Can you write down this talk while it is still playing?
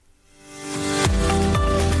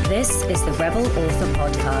is the Rebel Author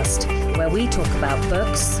Podcast, where we talk about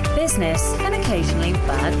books, business, and occasionally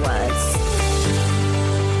bad words.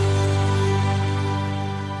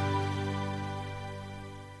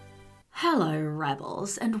 Hello,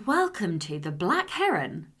 Rebels, and welcome to The Black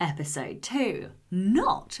Herron, Episode 2.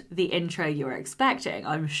 Not the intro you were expecting,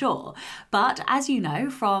 I'm sure. But as you know,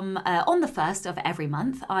 from on the 1st of every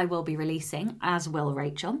month, I will be releasing, as will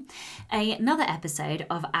Rachel, another episode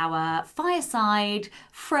of our fireside,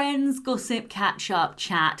 friends, gossip, catch-up,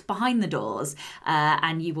 chat behind the doors.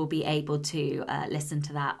 And you will be able to listen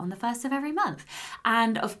to that on the 1st of every month.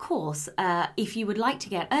 And of course, if you would like to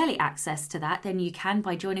get early access to that, then you can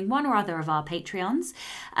by joining one or other of our Patreons.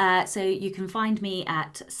 So you can find me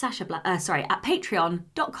at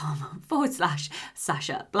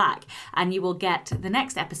patreon.com/Sasha Black, and you will get the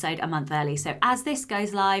next episode a month early. So as this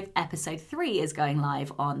goes live, episode 3 is going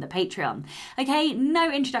live on the Patreon. Okay,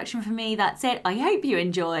 no introduction from me, that's it. I hope you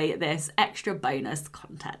enjoy this extra bonus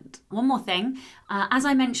content. One more thing, as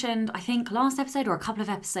I mentioned, I think last episode or a couple of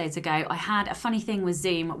episodes ago, I had a funny thing with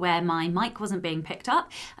Zoom where my mic wasn't being picked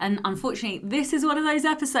up, and unfortunately this is one of those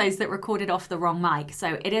episodes that recorded off the wrong mic,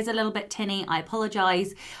 so it is a little bit tinny. I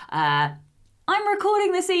apologise. I'm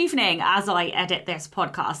recording this evening as I edit this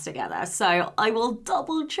podcast together, so I will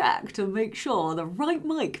double check to make sure the right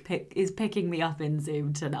mic is picking me up in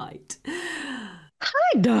Zoom tonight.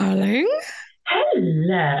 Hi, darling.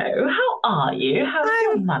 Hello. How are you? How's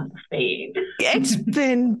your month been? It's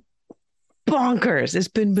been bonkers. It's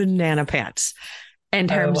been banana pants in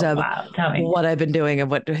terms of what I've been doing and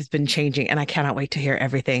what has been changing, and I cannot wait to hear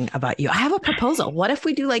everything about you. I have a proposal. What if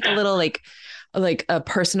we do like a little like a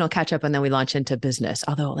personal catch up and then we launch into business?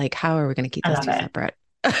 Although, like, how are we going to keep those two separate?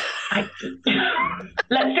 Let's do it.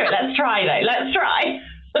 Let's try though. Let's try.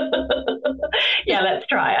 Yeah, let's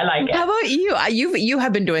try. I like it. How about you? You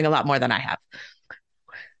have been doing a lot more than I have.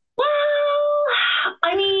 Well,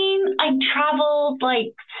 I mean, I traveled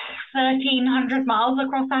like 1,300 miles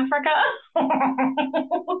across Africa.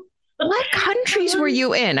 What countries were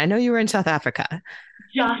you in? I know you were in South Africa.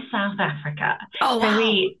 Just South Africa. Oh, wow.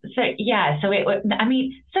 So it was, I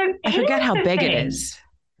mean, so I forget how big it is.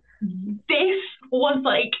 This was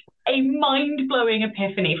like a mind-blowing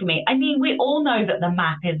epiphany for me. I mean, we all know that the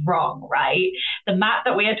map is wrong, right? The map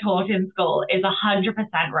that we are taught in school is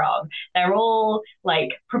 100% wrong. They're all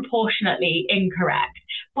like proportionately incorrect.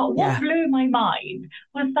 But what blew my mind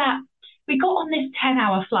was that we got on this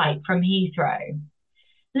 10-hour flight from Heathrow.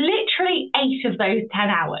 Literally 8 of those 10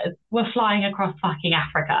 hours were flying across fucking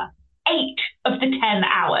Africa. 8 of the 10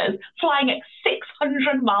 hours flying at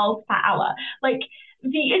 600 miles per hour. Like,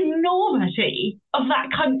 the enormity of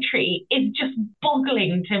that country is just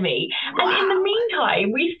boggling to me. Wow. And in the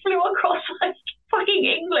meantime, we flew across like fucking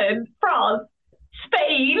England, France,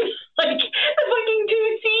 Spain, like the fucking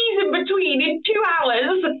 2 seas in between in 2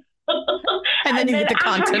 hours. And then you hit the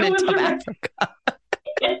continent of Africa.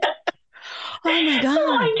 Yeah. Oh my God.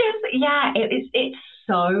 So it's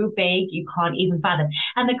so big, you can't even fathom.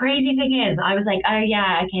 And the crazy thing is, I was like, oh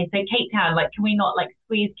yeah, okay, so Cape Town, like, can we not like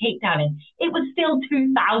squeeze Cape Town in? It was still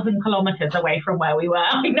 2,000 kilometers away from where we were.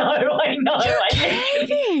 I know. You're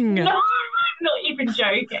kidding. No, I'm not even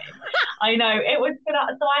joking. I know. It was, so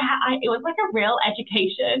it was like a real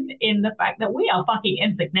education in the fact that we are fucking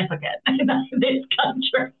insignificant in this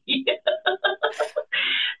country.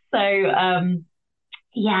 So,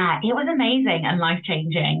 yeah, it was amazing and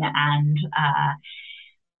life-changing, and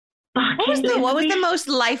what was the most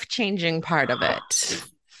life-changing part of it?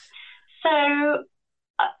 So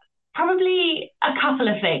probably a couple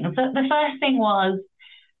of things. The first thing was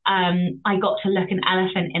I got to look an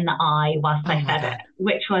elephant in the eye whilst I fed it,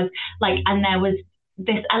 which was like, and there was,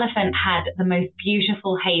 this elephant had the most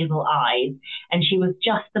beautiful hazel eyes, and she was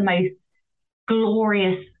just the most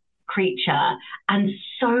glorious creature and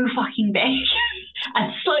so fucking big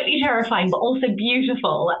and slightly terrifying, but also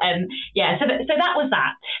beautiful. And yeah, so that was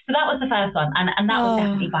that. So that was the first one, and that was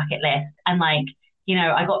definitely bucket list. And like, you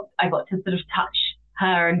know, I got to sort of touch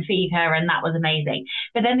her and feed her, and that was amazing.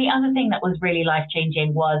 But then the other thing that was really life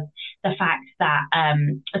changing was the fact that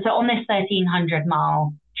so on this 1,300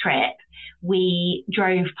 mile trip, we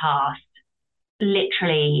drove past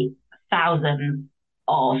literally thousands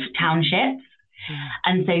of townships.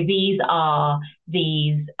 And so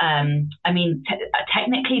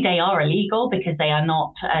technically they are illegal because they are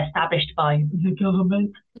not established by the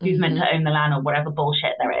government who's meant to own the land or whatever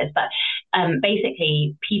bullshit there is. But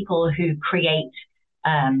basically people who create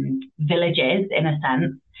villages in a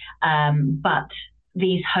sense, but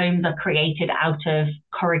these homes are created out of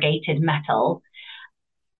corrugated metal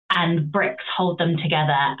and bricks hold them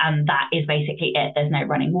together. And that is basically it. There's no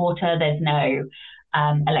running water. There's no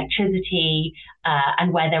electricity.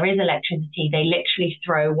 And where there is electricity, they literally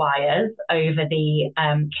throw wires over the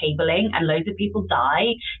cabling, and loads of people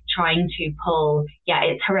die trying to pull,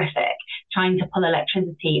 it's horrific, trying to pull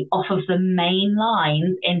electricity off of the main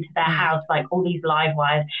lines into their house, like all these live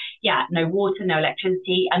wires. Yeah, no water, no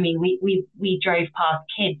electricity. I mean, we drove past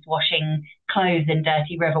kids washing clothes in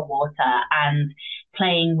dirty river water and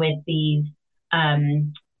playing with these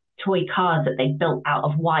toy cars that they built out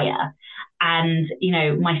of wire. And, you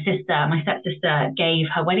know, my stepsister gave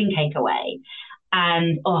her wedding cake away.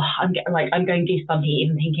 And, I'm going goosebumpy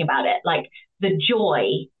even thinking about it. Like, the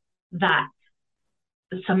joy that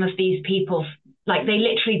some of these people, like, they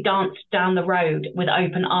literally danced down the road with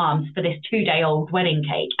open arms for this 2-day-old wedding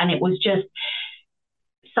cake. And it was just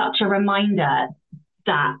such a reminder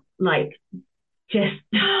that, like, just,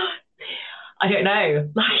 I don't know,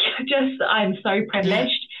 like, just, I'm so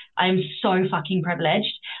privileged. I'm so fucking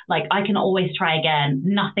privileged. Like, I can always try again.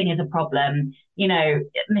 Nothing is a problem. You know,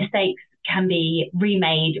 mistakes can be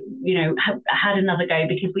remade, you know, had another go,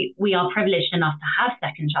 because we are privileged enough to have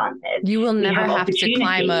second chances. You will never have to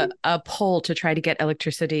climb a pole to try to get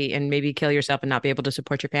electricity and maybe kill yourself and not be able to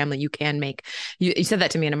support your family. You can make, you said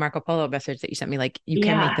that to me in a Marco Polo message that you sent me, like, you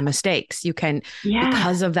can make the mistakes. You can,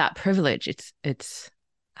 because of that privilege. It's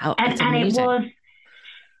amazing.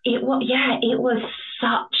 It was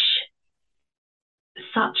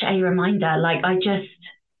such a reminder. Like, I just,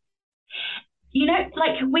 you know,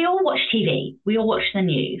 like, we all watch TV, we all watch the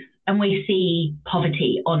news, and we see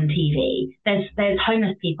poverty on TV. There's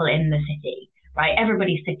homeless people in the city, right?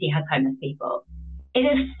 Everybody's city has homeless people. It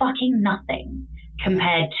is fucking nothing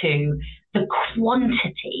compared to the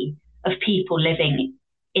quantity of people living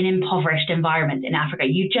in impoverished environments in Africa.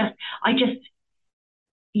 You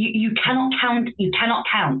cannot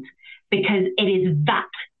count, because it is that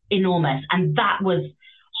enormous. And that was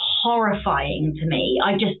horrifying to me.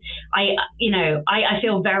 I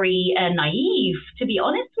feel very naive, to be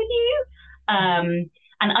honest with you, and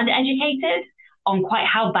uneducated on quite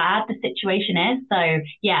how bad the situation is. So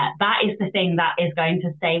yeah, that is the thing that is going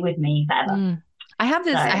to stay with me forever. I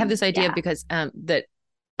have this idea because that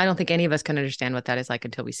I don't think any of us can understand what that is like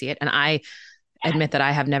until we see it. And I admit that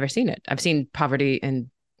I have never seen it. I've seen poverty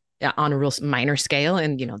on a real minor scale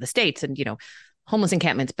in, you know, the States and, you know, homeless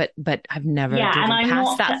encampments, but I've never driven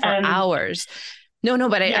past that for hours. No,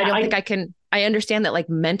 but I don't think I can. I understand that, like,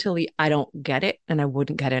 mentally, I don't get it, and I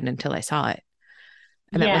wouldn't get it until I saw it.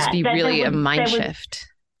 And that must be really a mind shift.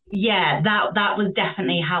 Yeah, that was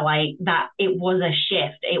definitely it was a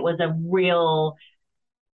shift. It was a real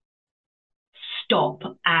stop,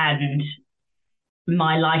 and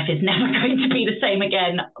my life is never going to be the same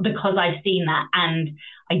again because I've seen that, and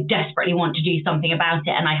I desperately want to do something about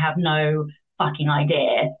it, and I have no fucking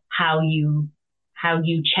idea how you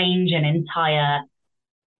change an entire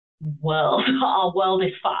world. Our world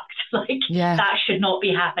is fucked. Like, that should not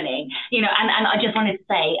be happening, you know. And I just wanted to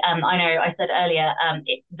say, I know I said earlier,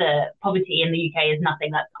 the poverty in the UK is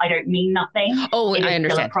nothing. That I don't mean nothing. Oh, I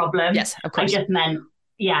understand. Still a problem. Yes, of course. I just meant,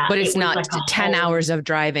 but it's not like 10 hours of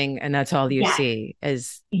driving and that's all you see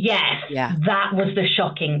is. Yes. Yeah. That was the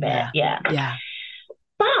shocking bit. Yeah.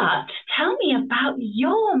 But tell me about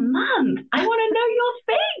your month. I want to know your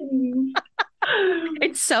things.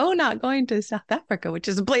 It's so not going to South Africa, which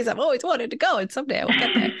is a place I've always wanted to go, and someday I will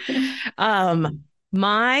get there.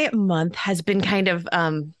 My month has been kind of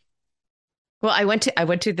well, I went to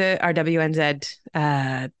the RWNZ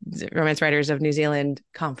Romance Writers of New Zealand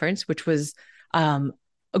conference, which was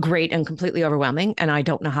great and completely overwhelming, and I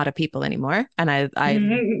don't know how to people anymore, and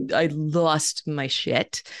I lost my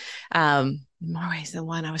shit. More ways than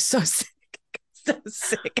one. I was so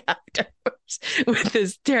sick afterwards with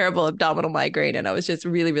this terrible abdominal migraine, and I was just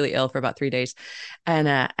really, really ill for about 3 days. And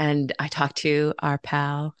I talked to our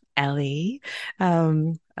pal Ellie,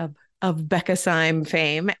 of Becca Syme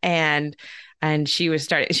fame, and she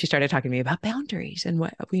started talking to me about boundaries and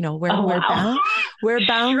what, you know, we're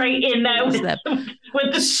bound straight in there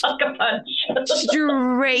with the sucker punch.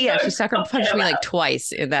 Straight, yeah, she sucker punched me like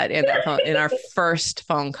twice in our first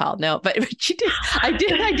phone call. No, but she did. I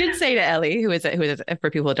did say to Ellie, who is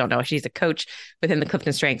for people who don't know, she's a coach within the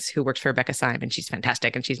Clifton Strengths who works for Becca Syme, and she's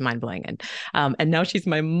fantastic and she's mind blowing, and now she's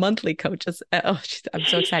my monthly coach. I'm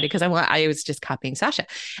so excited because I was just copying Sasha,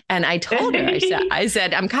 and I told her, I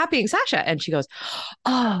said I'm copying Sasha, and she goes,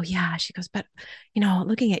 oh yeah, she goes, but you know,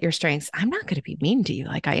 looking at your strengths, I'm not going to be mean to you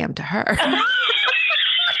like I am to her.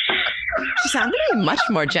 She said, I'm going to be much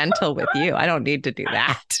more gentle with you. I don't need to do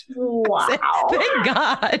that. Wow. Said, thank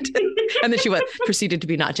God. And then she proceeded to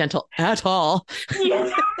be not gentle at all.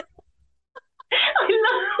 Yes. I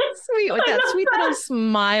love it. sweet with that sweet little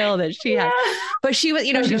smile that she has. But she was,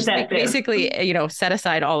 she was basically, set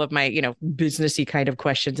aside all of my, businessy kind of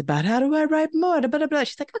questions about how do I write more, blah, blah, blah.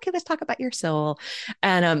 She's like, okay, let's talk about your soul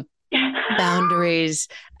and boundaries.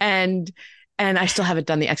 And I still haven't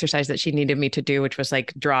done the exercise that she needed me to do, which was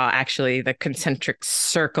like draw actually the concentric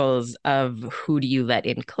circles of who do you let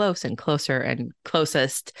in close and closer and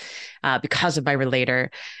closest because of my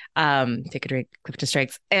relator. Take a drink, Clifton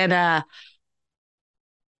Strengths. And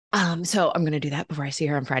so I'm going to do that before I see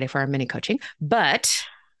her on Friday for our mini coaching. But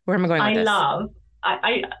where am I going with this?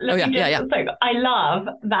 I love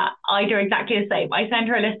that I do exactly the same. I send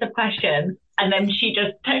her a list of questions and then she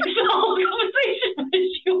just takes the whole conversation when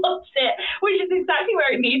she wants it, which is exactly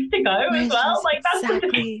where it needs to go as well. Like that's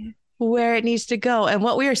exactly where it needs to go. And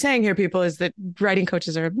what we are saying here, people, is that writing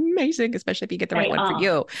coaches are amazing, especially if you get the right one for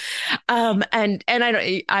you.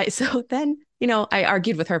 So then, I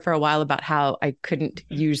argued with her for a while about how I couldn't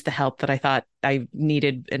use the help that I thought I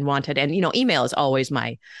needed and wanted. And, email is always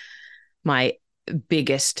my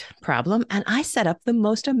biggest problem. And I set up the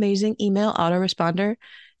most amazing email autoresponder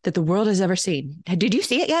that the world has ever seen. Did you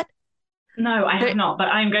see it yet? No, I have not, but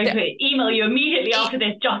I'm going to email you immediately after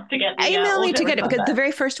this just to get the email me to get it, because the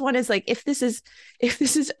very first one is like, if this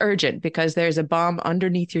is urgent because there's a bomb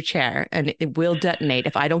underneath your chair and it will detonate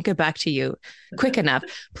if I don't get back to you quick enough,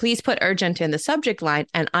 please put urgent in the subject line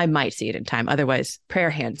and I might see it in time. Otherwise, prayer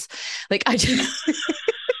hands. Like I just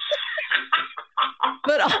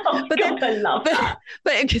But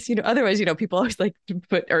because otherwise people always like to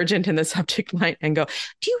put urgent in the subject line and go,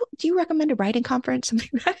 do you recommend a writing conference?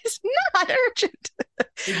 Something that is not urgent.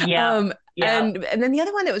 And then the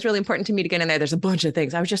other one that was really important to me to get in there's a bunch of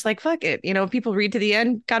things. I was just like, fuck it. People read to the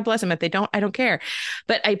end. God bless them. If they don't, I don't care.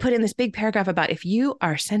 But I put in this big paragraph about, if you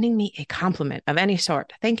are sending me a compliment of any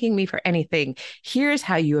sort, thanking me for anything, here's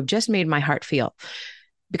how you have just made my heart feel.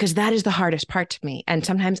 Because that is the hardest part to me. And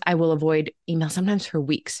sometimes I will avoid email, sometimes for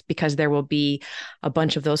weeks, because there will be a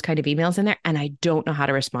bunch of those kind of emails in there and I don't know how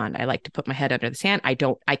to respond. I like to put my head under the sand. I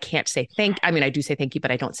can't say I do say thank you,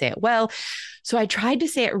 but I don't say it well. So I tried to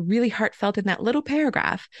say it really heartfelt in that little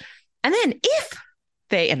paragraph. And then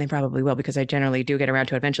and they probably will, because I generally do get around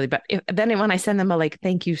to it eventually. But then when I send them a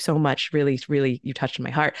thank you so much, really, really, you touched my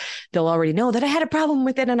heart, they'll already know that I had a problem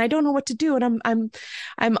with it and I don't know what to do. And I'm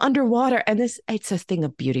underwater. And it's a thing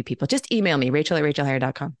of beauty, people. Just email me,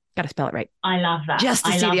 Rachel@rachelherron.com. Got to spell it right. I love that. Just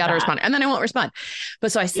to see the autoresponder. And then I won't respond.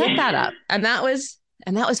 But so I set that up and that was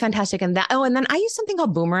fantastic. And then I use something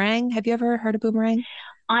called Boomerang. Have you ever heard of Boomerang?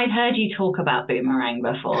 I've heard you talk about Boomerang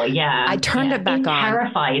before. Yeah. I turned it back on. It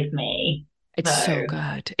terrifies me. It's so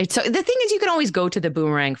good. The thing is, you can always go to the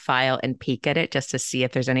Boomerang file and peek at it just to see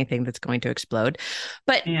if there's anything that's going to explode.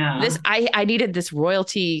 But I needed this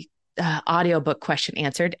royalty audiobook question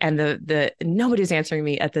answered, and the nobody's answering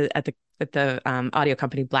me at the audio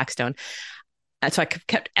company Blackstone. So I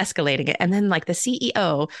kept escalating it, and then the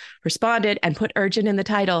CEO responded and put urgent in the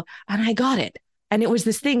title, and I got it. And it was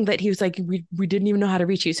this thing that he was like, we didn't even know how to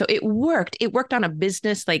reach you. So it worked. It worked on a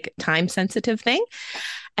business, time sensitive thing.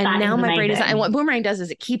 And now my brain is, and what Boomerang does is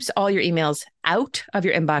it keeps all your emails out of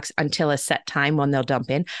your inbox until a set time when they'll dump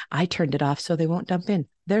in. I turned it off so they won't dump in.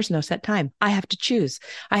 There's no set time. I have to choose.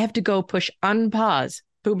 I have to go push unpause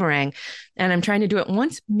Boomerang. And I'm trying to do it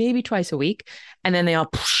once, maybe twice a week. And then they all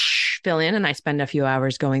fill in and I spend a few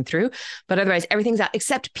hours going through. But otherwise, everything's out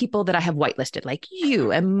except people that I have whitelisted, like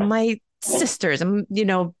you and my sisters and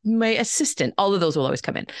my assistant. All of those will always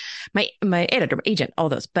come in. My editor, my agent, all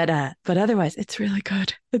those. But otherwise, it's really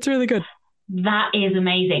good. It's really good. That is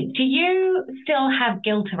amazing. Do you still have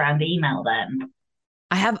guilt around the email then?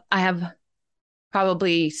 I have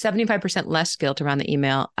probably 75% less guilt around the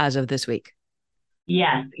email as of this week.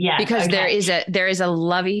 Yes. Because there is a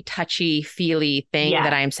lovey, touchy, feely thing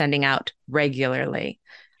that I am sending out regularly,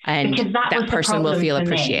 and that person will feel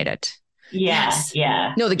appreciated. Yes.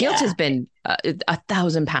 No, the guilt has been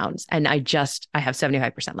 1,000 pounds, and I have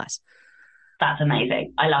 75% less. That's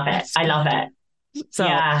amazing. I love it. I love it. So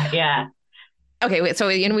yeah. Okay, wait, so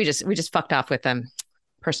we just fucked off with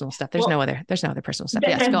personal stuff. There's no other personal stuff.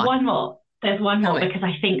 There's one more. There's one more because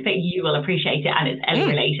I think that you will appreciate it, and it's Ellie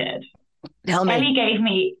related. Tell me.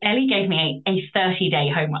 Ellie gave me a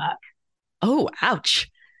 30-day homework. Oh, ouch.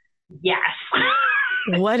 Yes.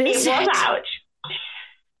 What is it? It was ouch.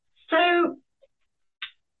 So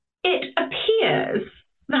it appears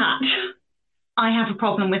that I have a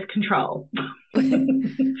problem with control.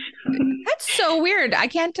 That's so weird. I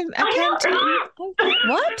can't.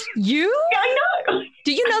 What? You? Yeah, I know.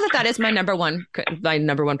 Do you know that is my number one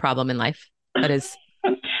problem in life? That is.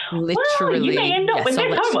 literally. Well, you may end up with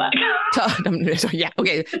this homework. Yeah.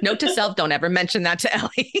 Okay. Note to self: don't ever mention that to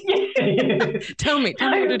Ellie. Tell me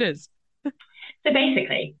what it is. So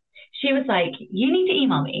basically, she was like, you need to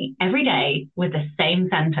email me every day with the same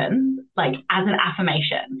sentence, like as an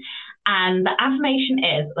affirmation. And the affirmation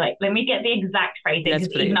is like, let me get the exact phrasing, because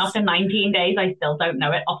even after 19 days, I still don't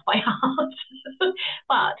know it off by heart.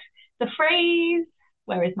 But the phrase,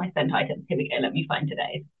 where is my sent items? Here we go. Let me find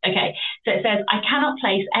today's. Okay. So it says, I cannot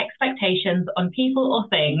place expectations on people or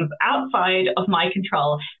things outside of my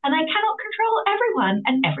control, and I cannot control everyone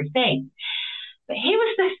and everything. But here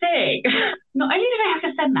was the thing. Not only did I have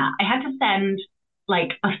to send that, I had to send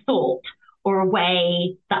like a thought or a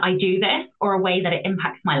way that I do this or a way that it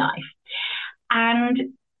impacts my life.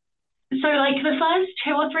 And so like the first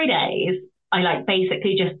 2 or 3 days, I like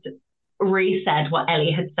basically just re-said what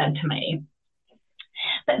Ellie had said to me.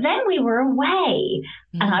 But then we were away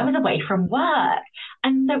and I was away from work.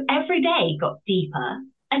 And so every day got deeper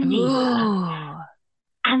and deeper. Ooh.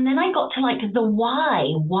 And then I got to like the why.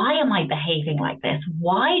 Why am I behaving like this?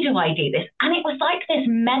 Why do I do this? And it was like this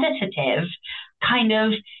meditative kind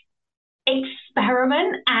of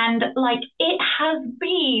experiment. And like, it has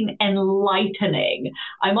been enlightening.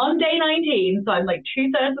 I'm on day 19, so I'm like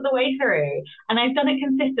 2/3 of the way through. And I've done it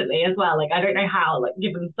consistently as well. Like, I don't know how, like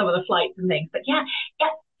given some of the flights and things. But yeah,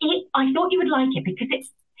 I thought you would like it because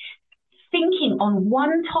it's thinking on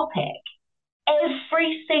one topic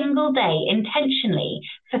every single day intentionally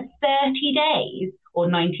for 30 days, or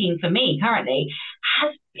 19 for me currently,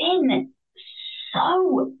 has been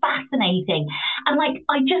so fascinating. And like,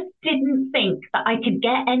 I just didn't think that I could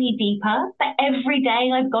get any deeper, but every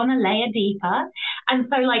day I've gone a layer deeper. And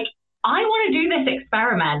so like, I want to do this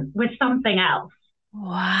experiment with something else.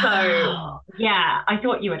 Wow. So yeah, I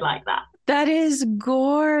thought you would like that. That is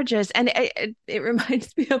gorgeous. And it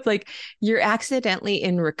reminds me of like, you're accidentally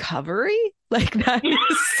in recovery. Like that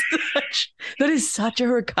is such a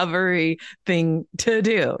recovery thing to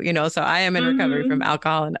do, you know? So I am in recovery from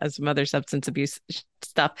alcohol and some other substance abuse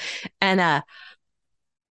stuff. And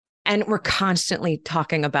we're constantly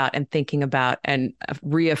talking about and thinking about and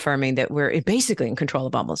reaffirming that we're basically in control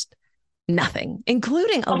of almost nothing,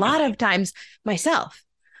 including a lot of times myself.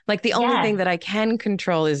 Like the only thing that I can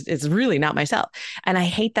control is really not myself. And I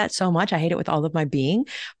hate that so much. I hate it with all of my being.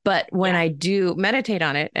 But when I do meditate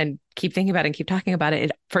on it and keep thinking about it and keep talking about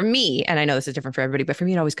it, for me, and I know this is different for everybody, but for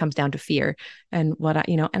me, it always comes down to fear and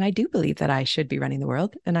and I do believe that I should be running the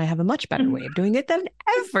world and I have a much better way of doing it than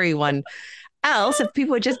everyone else. If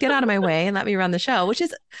people would just get out of my way and let me run the show, which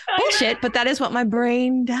is bullshit, but that is what my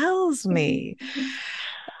brain tells me.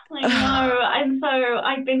 I know. And so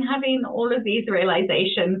I've been having all of these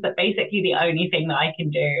realizations that basically the only thing that I can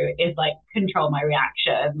do is like control my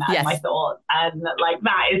reaction and my thoughts. And like,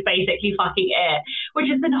 that is basically fucking it, which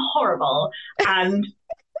has been horrible. And,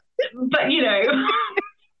 but you know,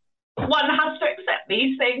 one has to accept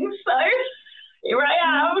these things. So here I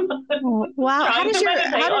am. Wow.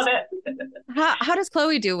 How does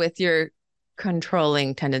Chloe do with your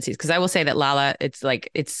controlling tendencies? Because I will say that Lala, it's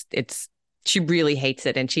she really hates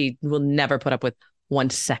it and she will never put up with 1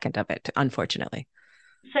 second of it, unfortunately.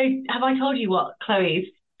 So have I told you what Chloe's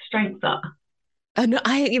strengths are? No,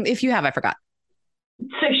 if you have, I forgot.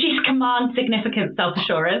 So she's command significant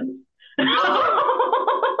self-assurance.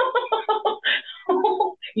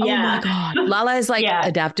 Yeah. Oh my God. Lala is like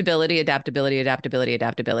adaptability.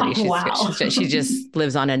 She just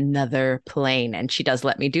lives on another plane, and she does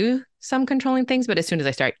let me do some controlling things, but as soon as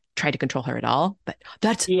I try to control her at all, but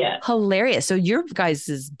that's hilarious. So your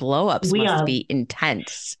guys' blow-ups must be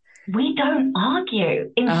intense. We don't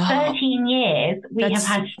argue. In 13 years, we have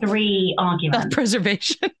had 3 arguments.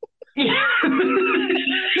 Self-preservation. Yeah.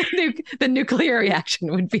 The nuclear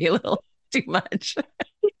reaction would be a little too much.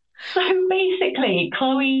 So basically,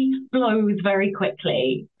 Chloe blows very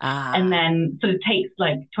quickly and then sort of takes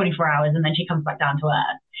like 24 hours and then she comes back down to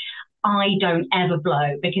earth. I don't ever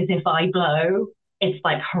blow, because if I blow, it's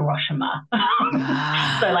like Hiroshima.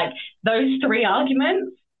 So like those 3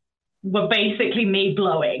 arguments were basically me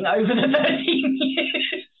blowing over the 13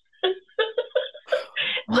 years.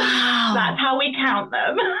 Wow. That's how we count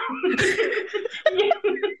them.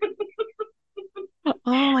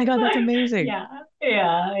 Oh my God, that's amazing.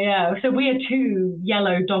 Yeah. So we are 2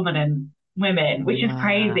 yellow dominant women, which is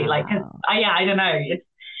crazy. Like, I don't know. It's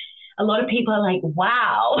a lot of people are like,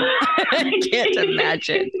 wow. I can't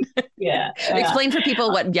imagine. Yeah. Explain for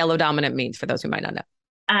people what yellow dominant means for those who might not know.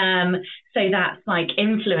 So that's like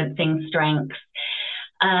influencing strengths,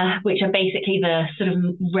 which are basically the sort of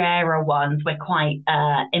rarer ones. We're quite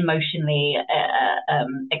emotionally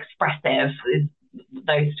expressive, is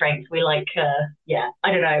those strengths. We like,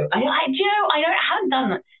 I don't know.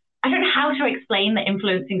 I don't know how to explain the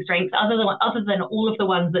influencing strengths other than all of the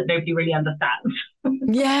ones that nobody really understands.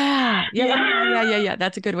 Yeah.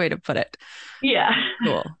 That's a good way to put it. Yeah.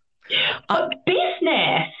 Cool. But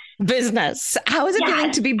business. How is it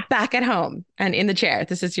feeling to be back at home and in the chair?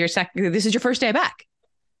 This is your first day back.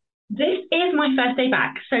 This is my first day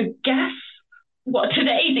back. So guess what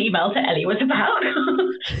today's email to Ellie was about?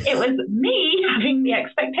 It was me having the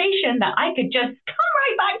expectation that I could just come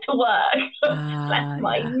right back to work. That's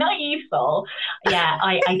my naive soul. Yeah,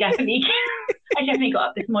 I definitely got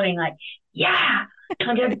up this morning like, yeah,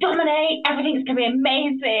 I'm going to dominate. Everything's going to be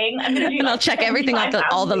amazing. And I'll check everything off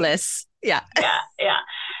all the lists. Yeah.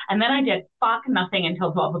 And then I did fuck nothing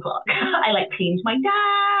until 12 o'clock. I cleaned my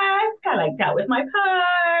desk. I dealt with my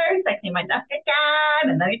purse. I cleaned my desk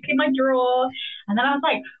again. And then I cleaned my drawer. And then I was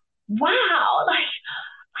like, wow,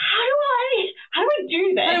 how do I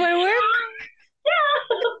do this? How do I work?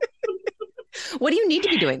 Yeah. What do you need to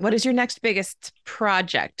be doing? What is your next biggest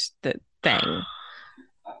project, thing?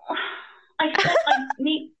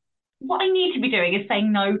 What I need to be doing is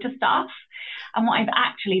saying no to stuff. And what I've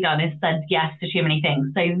actually done is said yes to too many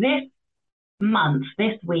things. So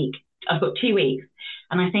this week, I've got 2 weeks,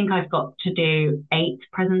 and I think I've got to do 8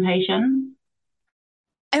 presentations.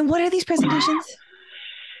 And what are these presentations?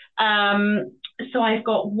 So I've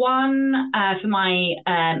got one for my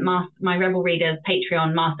Rebel Readers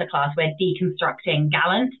Patreon masterclass. We're deconstructing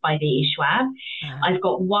Gallant by V.E. Schwab. I've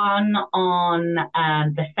got one on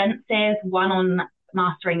the senses, one on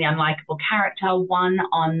mastering the unlikable character, one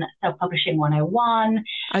on self-publishing 101.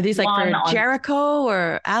 Are these for Jericho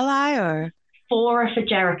or Ally or? 4 are for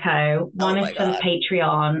Jericho, one is for the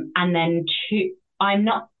Patreon, and then 2.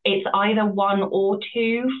 It's either 1 or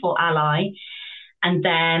 2 for Ally. And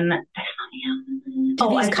then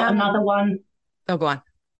I've got another one. Oh, go on.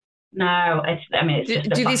 No, it's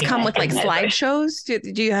just do these come with slideshows?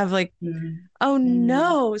 Do you have Oh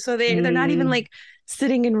no! So they're not even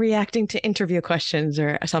sitting and reacting to interview questions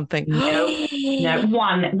or something. No.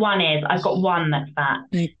 One is. I've got one that's that.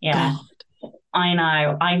 Yeah, God. I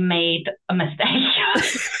know. I made a mistake.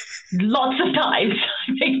 Lots of times.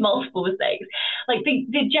 I made multiple mistakes.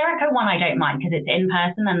 The Jericho one, I don't mind because it's in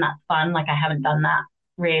person and that's fun. I haven't done that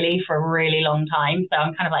really for a really long time, so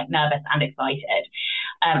I'm kind of nervous and excited.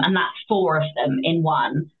 And that's 4 of them in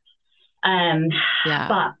one.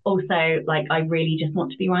 But also I really just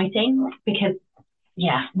want to be writing because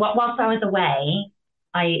whilst I was away,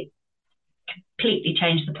 I completely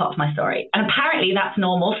changed the plot of my story, and apparently that's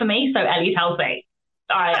normal for me. So Ellie tells me.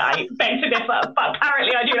 I beg to differ, but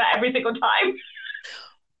apparently I do that every single time.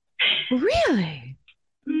 Really?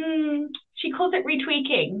 She calls it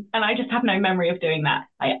retweaking, and I just have no memory of doing that.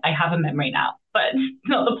 I have a memory now, but it's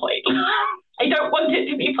not the point. I don't want it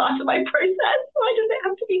to be part of my process. Why does it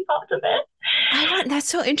have to be part of it? That's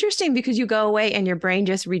so interesting because you go away and your brain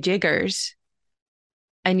just rejiggers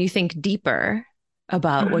and you think deeper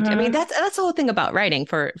about what that's the whole thing about writing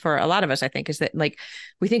for a lot of us, I think, is that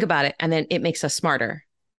we think about it and then it makes us smarter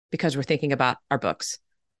because we're thinking about our books,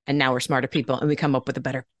 and now we're smarter people and we come up with a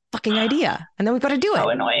better fucking idea, and then we've got to do it. So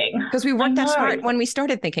annoying because we weren't that smart when we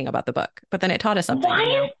started thinking about the book, but then it taught us something.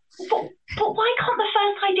 But why can't the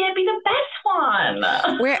first idea be the best one?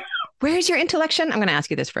 Where's your intellection? I'm going to ask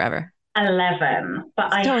you this forever. 11, but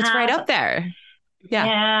it's right up there. Yeah.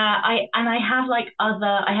 I have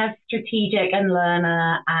I have strategic and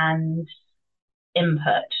learner and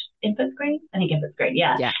input screen. I think input screen.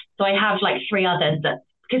 Yeah. So I have 3 others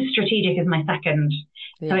because strategic is my second.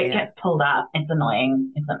 So it gets pulled up. It's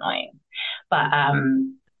annoying. But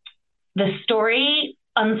the story,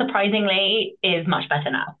 unsurprisingly, is much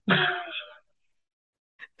better now.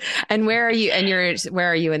 And where are you? And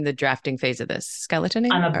where are you in the drafting phase of this?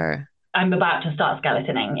 Skeletoning? I'm about to start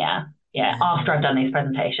skeletoning. Yeah, after I've done these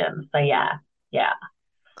presentations. So yeah.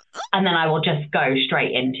 And then I will just go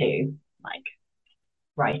straight into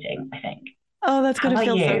writing, I think. Oh, that's going to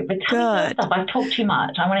feel so good. I've talked too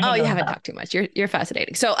much. I want to hear you haven't talked too much. You're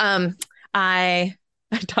fascinating. So I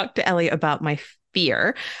talked to Ellie about my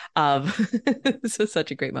fear of this is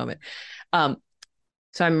such a great moment. So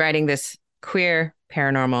I'm writing this queer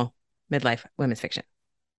paranormal midlife women's fiction.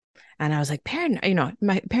 And I was like,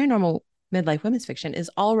 my paranormal midlife women's fiction is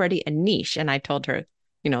already a niche. And I told her,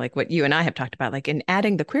 what you and I have talked about, in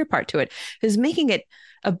adding the queer part to it is making it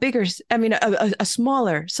a bigger, a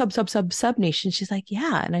smaller sub niche. And she's like,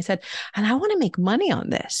 yeah. And I said, and I want to make money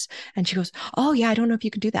on this. And she goes, oh yeah, I don't know if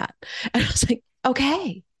you can do that. And I was like,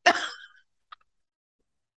 okay.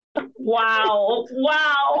 Wow.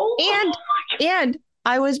 And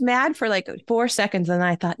I was mad for like 4 seconds. And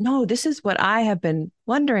I thought, no, this is what I have been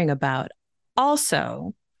wondering about.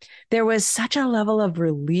 Also, there was such a level of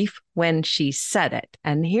relief when she said it.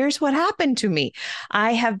 And here's what happened to me.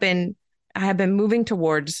 I have been moving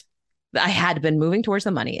towards, I had been moving towards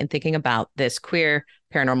the money and thinking about this queer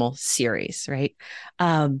paranormal series, right?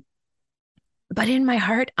 But in my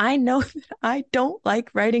heart, I know that I don't like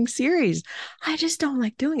writing series. I just don't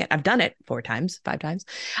like doing it. I've done it 4 times, 5 times.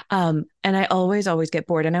 And I always get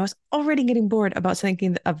bored. And I was already getting bored about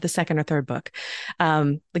thinking of the second or third book.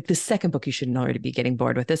 Like the second book, you shouldn't already be getting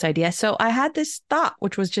bored with this idea. So I had this thought,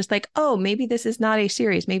 which was just like, oh, maybe this is not a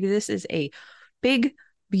series. Maybe this is a big,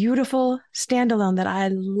 beautiful standalone that I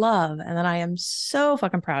love and that I am so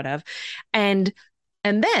fucking proud of.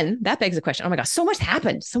 And then that begs the question, oh my gosh, so much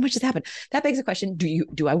happened. So much has happened. That begs the question,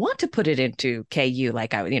 do I want to put it into KU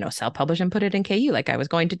like I would, self-publish and put it in KU like I was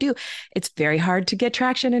going to do? It's very hard to get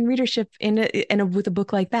traction and readership with a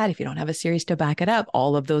book like that if you don't have a series to back it up.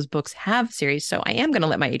 All of those books have series. So I am going to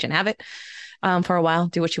let my agent have it for a while,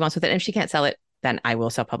 do what she wants with it. And if she can't sell it, then I will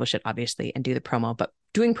self-publish it, obviously, and do the promo. But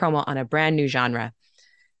doing promo on a brand new genre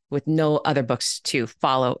with no other books to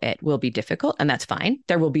follow it will be difficult, and that's fine.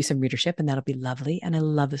 There will be some readership, and that'll be lovely. And I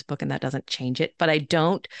love this book, and that doesn't change it. But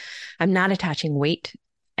I'm not attaching weight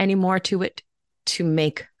anymore to it to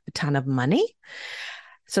make a ton of money.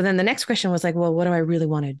 So then the next question was like, well, what do I really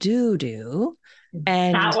want to do?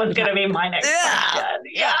 And that was going to be my next question.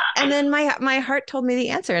 Yeah. And then my heart told me the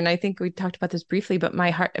answer. And I think we talked about this briefly, but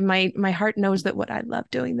my heart knows that what I love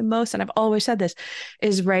doing the most, and I've always said this,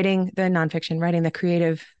 is writing the nonfiction, writing the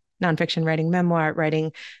creative nonfiction, writing memoir,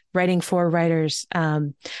 writing for writers.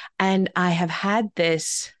 And I have had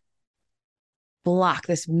this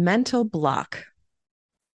mental block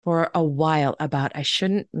for a while about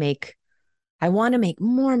I want to make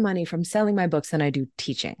more money from selling my books than I do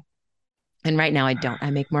teaching. And right now I don't.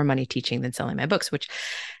 I make more money teaching than selling my books, which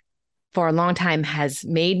for a long time has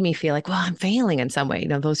made me feel like, well, I'm failing in some way.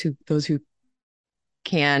 Those who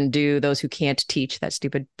can do, those who can't teach, that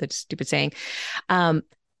stupid saying.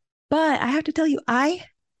 But I have to tell you, I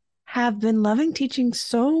have been loving teaching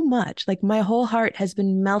so much. Like my whole heart has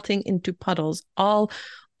been melting into puddles all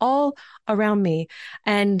around me.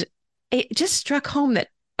 And it just struck home that,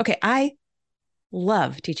 okay, I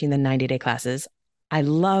love teaching the 90-day classes. I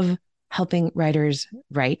love helping writers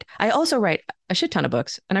write. I also write a shit ton of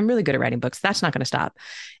books, and I'm really good at writing books. That's not going to stop.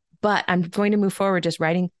 But I'm going to move forward just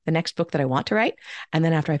writing the next book that I want to write. And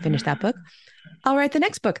then after I finish that book, I'll write the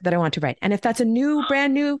next book that I want to write. And if that's a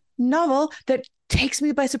brand new novel that takes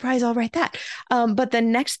me by surprise, I'll write that. But the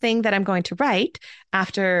next thing that I'm going to write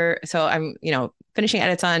so I'm, finishing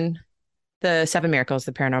edits on the 7 Miracles,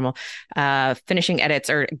 the paranormal, finishing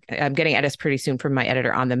edits, or I'm getting edits pretty soon from my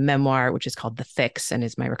editor on the memoir, which is called The Fix and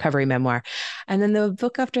is my recovery memoir. And then the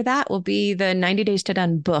book after that will be the 90 Days to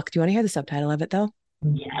Done book. Do you want to hear the subtitle of it though?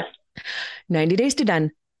 Yes. 90 Days to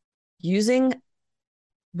Done, using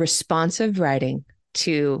responsive writing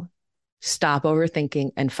to stop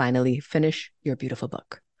overthinking and finally finish your beautiful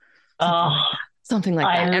book. Something like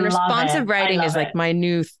that. And responsive writing is like my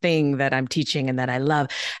new thing that I'm teaching and that I love.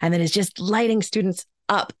 And then it's just lighting students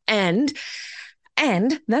up. And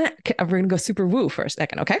then we're going to go super woo for a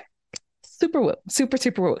second. Okay. Super woo, super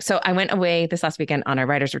woo. So I went away this last weekend on a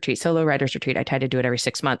writer's retreat, solo writer's retreat. I try to do it every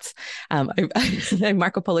 6 months. I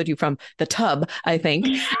Marco Polo'd you from the tub, I think.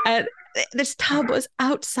 This tub was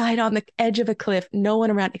outside on the edge of a cliff, no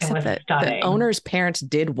one around except the owner's parents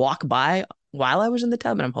did walk by while I was in the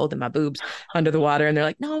tub, and I'm holding my boobs under the water. And they're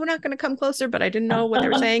like, no, we're not going to come closer. But I didn't know what they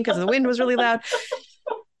were saying because the wind was really loud.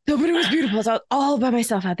 No, but it was beautiful. So I was all by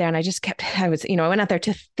myself out there, and I went out there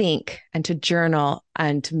to think and to journal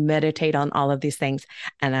and to meditate on all of these things.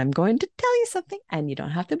 And I'm going to tell you something, and you don't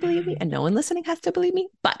have to believe me, and no one listening has to believe me,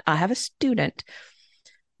 but I have a student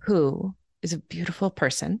who is a beautiful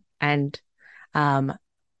person and, don't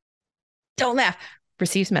laugh,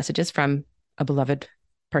 receives messages from a beloved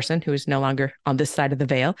person who is no longer on this side of the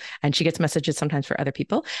veil. And she gets messages sometimes for other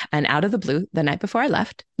people. And out of the blue, the night before I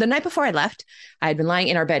left, I had been lying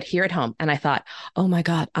in our bed here at home. And I thought, oh my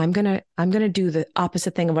God, I'm going to do the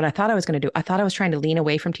opposite thing of what I thought I was going to do. I thought I was trying to lean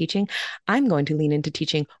away from teaching. I'm going to lean into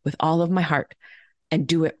teaching with all of my heart and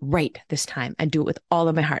do it right this time and do it with all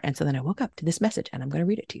of my heart. And so then I woke up to this message, and I'm going to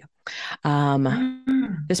read it to you.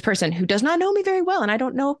 This person who does not know me very well, and I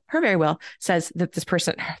don't know her very well, says that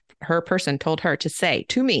her person told her to say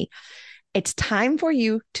to me, it's time for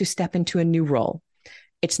you to step into a new role.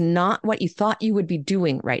 It's not what you thought you would be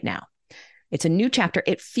doing right now. It's a new chapter.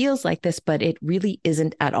 It feels like this, but it really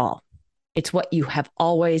isn't at all. It's what you have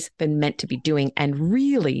always been meant to be doing and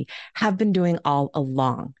really have been doing all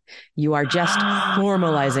along. You are just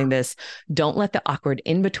formalizing this. Don't let the awkward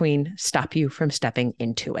in between stop you from stepping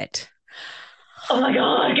into it. Oh my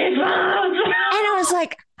God, get out! And I was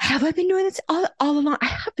like, have I been doing this all along?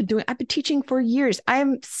 I've been teaching for years.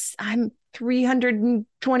 I'm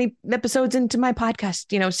 320 episodes into my podcast,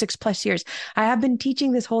 6+ years. I have been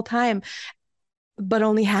teaching this whole time, but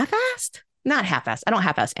only half-assed. Not half-assed. I don't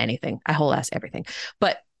half-ass anything. I whole-ass everything.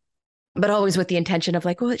 But always with the intention of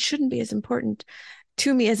like, well, it shouldn't be as important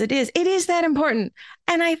to me as it is. It is that important.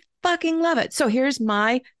 And I fucking love it. So here's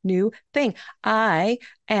my new thing. I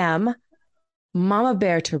am Mama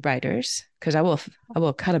Bear to writers, because I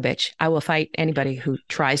will cut a bitch. I will fight anybody who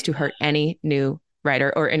tries to hurt any new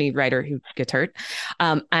writer or any writer who gets hurt.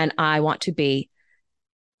 And I want to be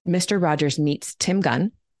Mr. Rogers meets Tim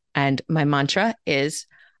Gunn. And my mantra is,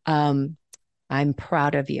 I'm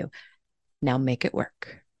proud of you. Now make it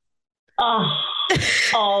work.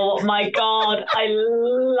 Oh my God. I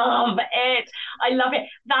love it. I love it.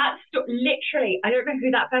 That's literally, I don't know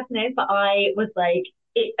who that person is, but I was like,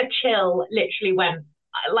 a chill literally went.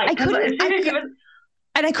 Like, I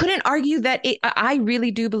couldn't argue that I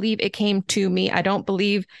really do believe it came to me. I don't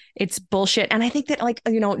believe it's bullshit. And I think that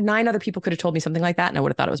 9 other people could have told me something like that and I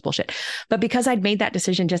would have thought it was bullshit. But because I'd made that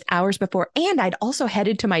decision just hours before, and I'd also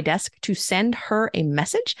headed to my desk to send her a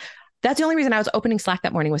message. That's the only reason I was opening Slack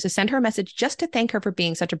that morning, was to send her a message just to thank her for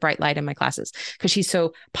being such a bright light in my classes, because she's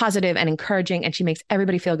so positive and encouraging and she makes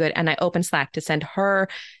everybody feel good. And I opened Slack to send her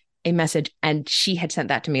a message, and she had sent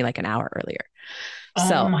that to me like an hour earlier.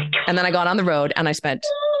 So, and then I got on the road and I spent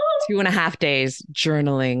 2.5 days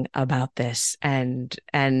journaling about this and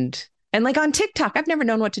like on TikTok. I've never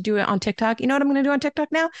known what to do on TikTok. You know what I'm going to do on TikTok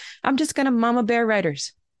now? I'm just going to Mama Bear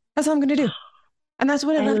writers. That's all I'm going to do. And that's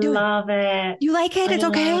what I love doing. I love it. You like it? It's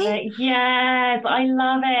okay? It. Yes, I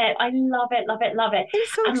love it. I love it, love it, love it. I'm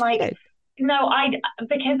so excited.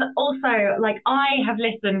 Because also, like, I have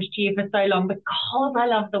listened to you for so long because I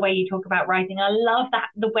love the way you talk about writing. I love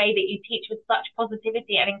the way that you teach with such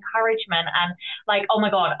positivity and encouragement. And like, oh my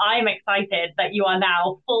God, I'm excited that you are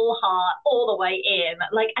now full heart all the way in.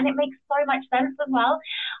 Like, and it makes so much sense as well.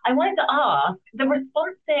 I wanted to ask, the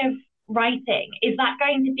responsive writing, is that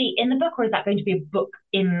going to be in the book, or is that going to be a book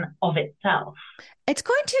in of itself? I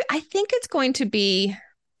think it's going to be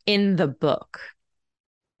in the book.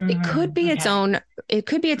 It could be its own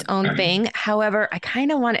thing. However, I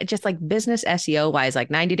kind of want it just like business SEO wise, like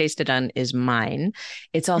 90 Days to Done is mine.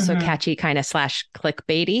 It's also catchy kind of /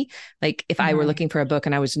 clickbaity. Like if I were looking for a book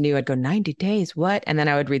and I was new, I'd go 90 days, what? And then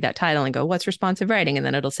I would read that title and go, what's responsive writing? And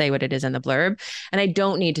then it'll say what it is in the blurb. And I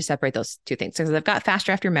don't need to separate those two things, because I've got Fast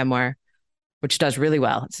Draft Your Memoir, which does really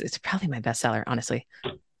well. It's probably my bestseller, honestly.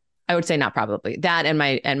 I would say not probably. That and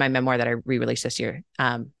my memoir that I re-released this year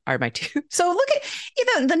are my two. So look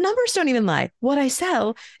at the numbers don't even lie. What I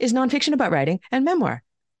sell is nonfiction about writing and memoir.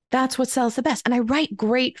 That's what sells the best. And I write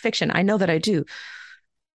great fiction. I know that I do.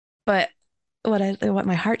 But what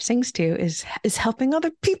my heart sings to is helping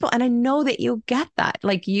other people. And I know that you get that.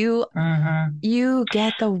 Like you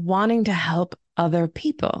get the wanting to help other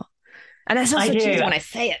people. And that's also cheesy when I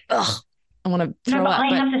say it. Ugh. I want to throw up.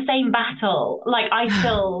 I have the same battle. Like I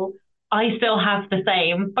still have the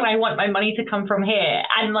same, but I want my money to come from here.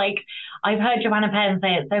 And like I've heard Joanna Penn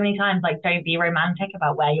say it so many times, like, don't be romantic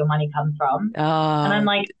about where your money comes from. And I'm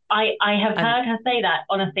like, I have heard her say that.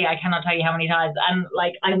 Honestly, I cannot tell you how many times. And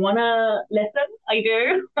like, I want to listen. I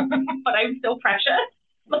do, but I'm still precious.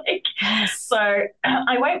 Like, yes. So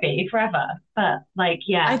I won't be forever, but like,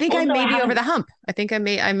 yeah. I think also, I may be over the hump. I think I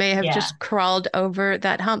may have just crawled over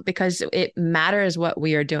that hump, because it matters what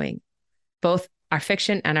we are doing. Both our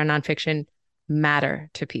fiction and our nonfiction matter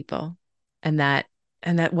to people. And that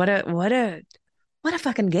what a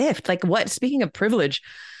fucking gift. Like speaking of privilege,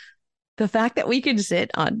 the fact that we can sit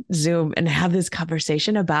on Zoom and have this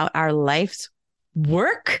conversation about our life's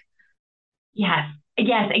work. Yes,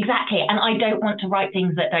 exactly. And I don't want to write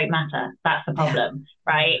things that don't matter. That's the problem,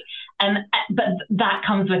 right? But that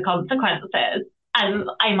comes with consequences. And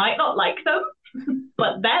I might not like them,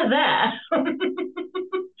 but they're there.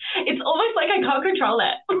 It's almost like I can't control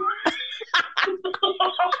it.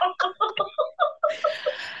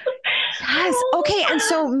 Yes. Okay. And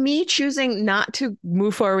so me choosing not to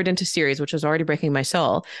move forward into series, which was already breaking my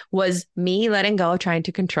soul, was me letting go of trying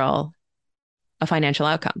to control a financial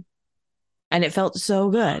outcome. And it felt so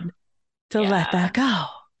good to let that go.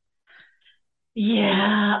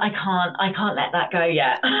 Yeah, I can't let that go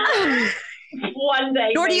yet. One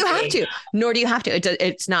day. Nor do you have to.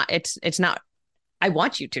 It's not. I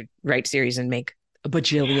want you to write series and make a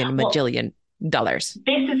bajillion This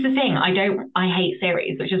is the thing. I hate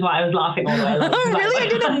series, which is why I was laughing all the way along. Oh, really? I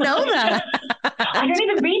didn't know that. I don't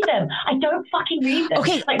even read them. I don't fucking read them.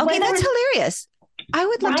 Okay, that's hilarious. I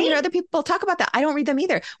would love to hear other people talk about that. I don't read them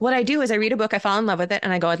either. What I do is I read a book, I fall in love with it,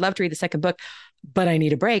 and I go, I'd love to read the second book, but I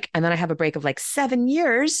need a break. And then I have a break of like 7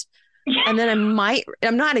 years. Yeah. And then I'm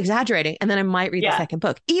not exaggerating, and then I might read the second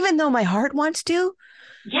book, even though my heart wants to.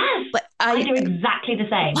 Yes, but I do exactly the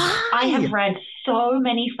same. Why? I have read so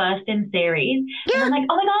many first in series. Yeah. And I'm like,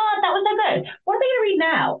 oh my God, that was so good. What are they going to read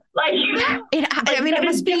now? Like, it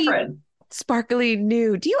must be different. Sparkly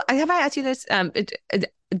new. Have I asked you this?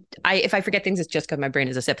 If I forget things, it's just because my brain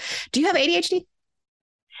is a sieve. Do you have ADHD?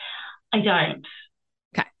 I don't.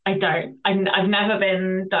 Okay. I don't. I've never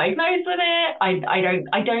been diagnosed with it.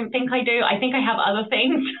 I don't think I do. I think I have other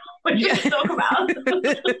things which we'll talk about.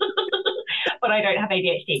 But I don't have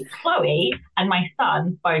ADHD. Chloe and my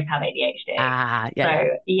son both have ADHD. Yeah.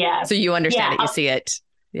 So, yeah. So you understand it. You see it.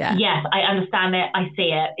 Yeah. Yes, I understand it. I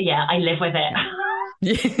see it. Yeah, I live with it.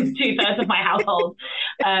 2/3 of my household.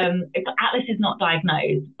 Atlas is not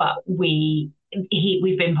diagnosed, but we've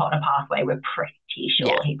been put on a pathway. We're pretty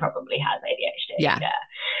sure he probably has ADHD. Yeah.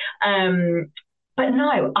 But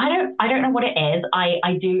no, I don't know what it is. I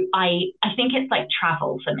think it's like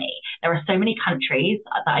travel for me. There are so many countries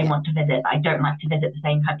that I want to visit. I don't like to visit the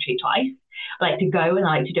same country twice. I like to go and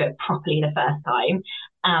I like to do it properly the first time.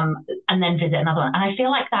 And then visit another one. And I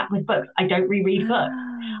feel like that with books. I don't reread books.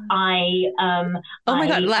 Oh my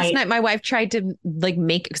God. Last night, my wife tried to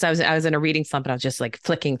because I was in a reading slump and I was just like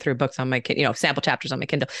flicking through books on my, sample chapters on my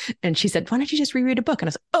Kindle. And she said, why don't you just reread a book? And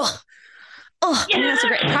I was like, I mean, that's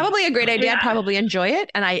probably a great idea. I'd probably enjoy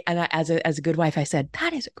it. And I as a good wife, I said,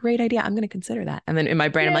 that is a great idea. I'm going to consider that. And then in my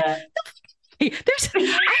brain, I'm like, no, there's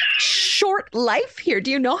a short life here.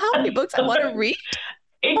 Do you know how many books I want to read?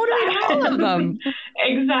 Exactly. All of them.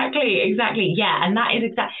 Exactly. Yeah. And that is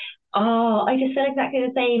exactly. Oh, I just said exactly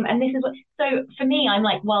the same. And this is so for me, I'm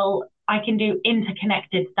like, well, I can do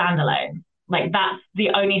interconnected standalone. Like that's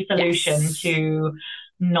the only solution to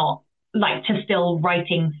not to still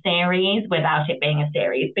writing series without it being a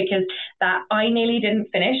series, because that I nearly didn't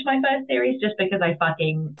finish my first series just because I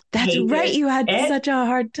fucking That's right. You had such a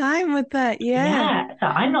hard time with that. Yeah. So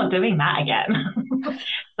I'm not doing that again.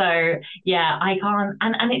 So yeah, I can't.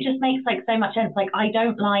 And it just makes so much sense. I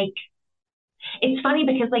don't like, it's funny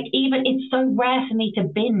because even it's so rare for me to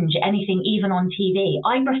binge anything, even on TV.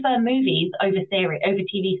 I prefer movies over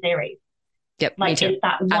TV series. Yep, me too. It's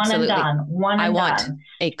that one and done. I want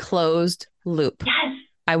a closed loop. Yes.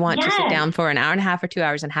 I want to sit down for an hour and a half or 2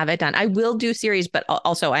 hours and have it done. I will do series, but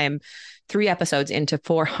also I am 3 episodes into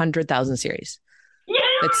 400,000 series. Yeah.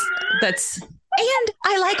 That's and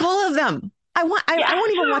I like all of them. I won't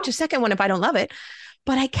even watch a second one if I don't love it,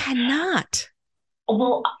 but I cannot.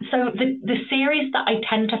 Well, so the series that I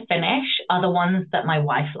tend to finish are the ones that my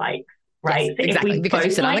wife likes, right? Yes, so exactly, because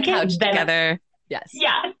you sit on the couch together. Yes.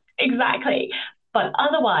 Yeah, exactly. But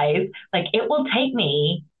otherwise, it will take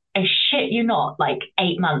me, I shit you not,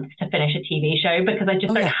 8 months to finish a TV show because I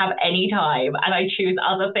just don't have any time, and I choose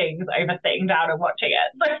other things over sitting down and watching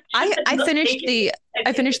it.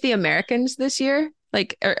 I finished the Americans this year,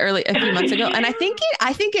 early a few months ago, and I think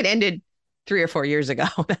it ended 3 or 4 years ago.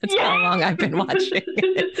 That's how long I've been watching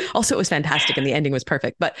it. Also, it was fantastic and the ending was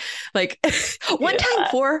perfect. But one time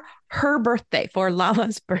for her birthday, for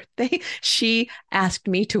Lala's birthday, she asked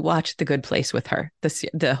me to watch The Good Place with her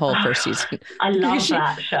the whole first season. I love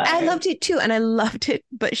that show. I loved it too. And I loved it,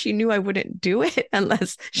 but she knew I wouldn't do it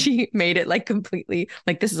unless she made it completely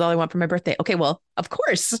this is all I want for my birthday. Okay, well, of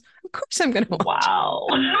course I'm going to watch. Wow.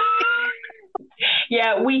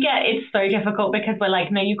 Yeah, it's so difficult because we're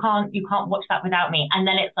like, no, you can't watch that without me. And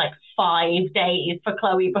then it's 5 days for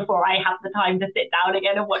Chloe before I have the time to sit down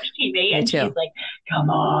again and watch TV. And she's like, come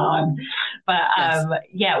on. But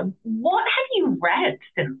what have you read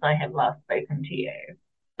since I have last spoken to you?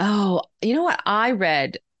 Oh, you know what I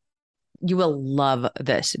read? You will love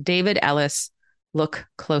this. David Ellis, Look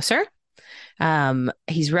Closer.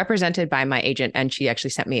 He's represented by my agent, and she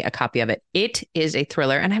actually sent me a copy of it. It is a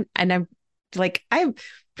thriller, and I'm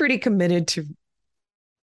pretty committed to,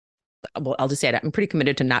 well, I'll just say it. I'm pretty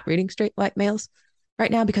committed to not reading straight white males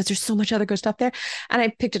right now because there's so much other good stuff there. And I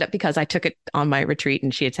picked it up because I took it on my retreat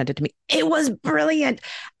and she had sent it to me. It was brilliant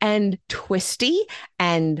and twisty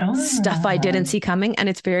and stuff I didn't see coming. And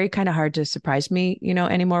it's very kind of hard to surprise me,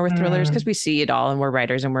 anymore with thrillers because we see it all and we're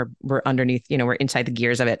writers and we're underneath, we're inside the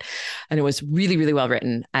gears of it. And it was really, really well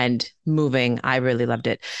written and moving. I really loved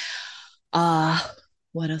it.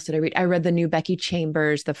 What else did I read? I read the new Becky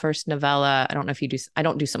Chambers, the first novella. I don't know if you do. I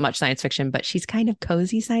don't do so much science fiction, but she's kind of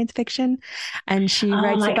cozy science fiction, and she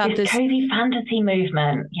writes like about this cozy fantasy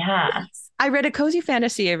movement. Yeah, I read a cozy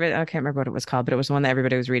fantasy. I can't remember what it was called, but it was one that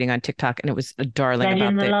everybody was reading on TikTok, and it was a darling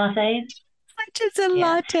Legends about and Lattes. Legends and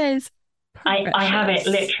Lattes. I have it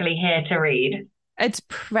literally here to read. It's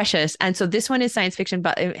precious. And so this one is science fiction,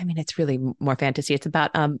 but I mean, it's really more fantasy. It's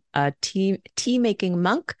about a tea making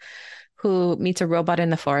monk who meets a robot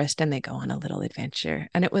in the forest, and they go on a little adventure.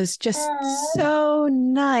 And it was just so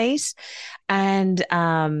nice. And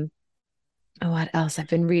what else I've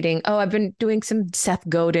been reading? Oh, I've been doing some Seth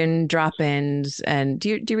Godin drop-ins. And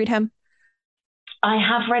do you read him? I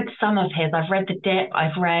have read some of his. I've read The Dip.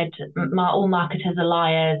 I've read All Marketers Are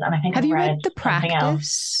Liars, and I think Have I've you read The something else.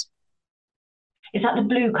 Practice? Is that the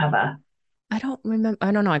blue cover? I don't remember.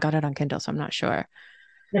 I don't know. I got it on Kindle, so I'm not sure.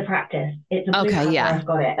 The Practice. It's a blue cover. Yeah. I've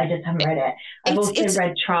got it. I just haven't read it. I've also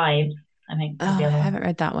read Tribes. I think. Oh, I haven't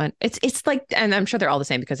read that one. It's like, and I'm sure they're all the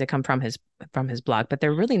same because they come from his blog, but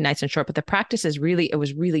they're really nice and short. But The Practice is really, it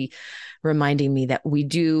was really reminding me that we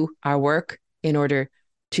do our work in order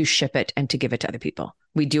to ship it and to give it to other people.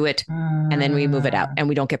 We do it and then we move it out, and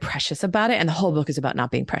we don't get precious about it. And the whole book is about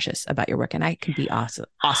not being precious about your work. And I can be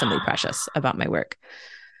awesomely precious about my work.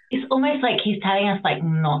 It's almost like he's telling us like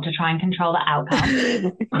not to try and control the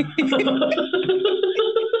outcome.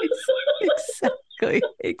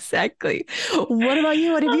 Exactly. What about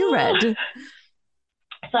you? What have you read?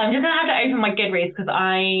 So I'm just going to have to open my Goodreads because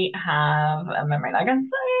I have a memory like I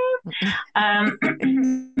said.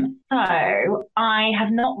 So I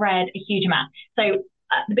have not read a huge amount. So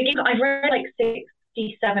at the beginning, I've read like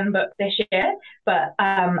 67 books this year, but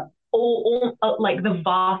all like the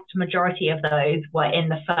vast majority of those were in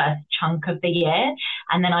the first chunk of the year.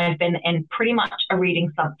 And then I've been in pretty much a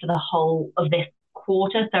reading slump for the whole of this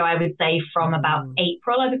quarter. So I would say from about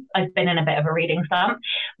April, I've been in a bit of a reading slump.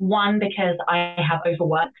 One, because I have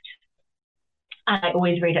overworked. And I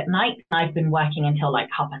always read at night. I've been working until like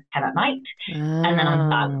 10:30 at night. And then I'm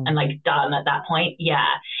done and like done at that point. Yeah.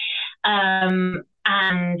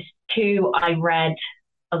 And two, I read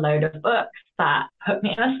a load of books that put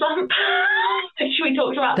me in a slump, which we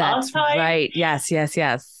talked about last time. Right. Yes.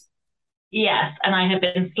 Yes, and I have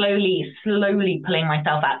been slowly pulling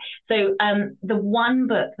myself out. So the one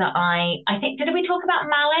book that I think, did we talk about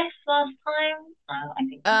Malice last time?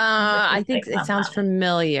 I think it sounds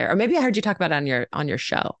familiar. Or maybe I heard you talk about it on your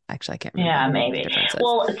show. Actually, I can't remember. Yeah, maybe.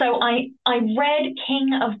 Well, so I read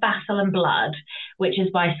King of Battle and Blood, which is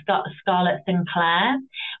by Scarlett Sinclair,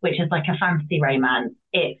 which is like a fantasy romance.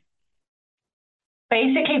 It's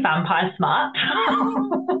basically vampire smut.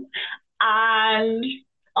 And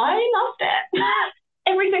I loved it.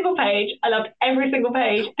 Every single page. I loved every single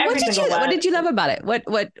page. What did you love about it?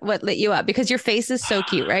 What lit you up? Because your face is so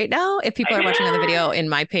cute right now. If people are watching on the video in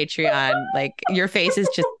my Patreon, like your face is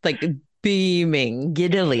just like beaming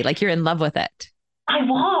giddily, like you're in love with it. I really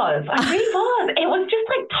was. It was just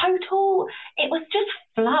like total. It was just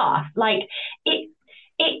fluff. Like it.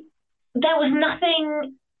 There was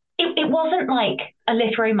nothing. It wasn't like a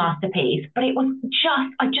literary masterpiece, but it was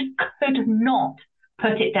just. I just could not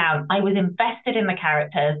put it down. I was invested in the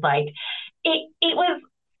characters. Like it was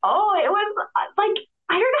like,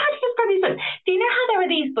 I don't know how to describe these books. Do you know how there are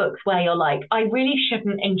these books where you're like, I really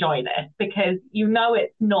shouldn't enjoy this because you know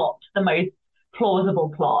it's not the most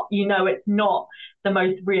plausible plot. You know it's not the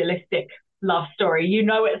most realistic love story. You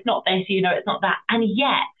know it's not this, you know it's not that. And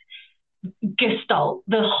yet, Gestalt,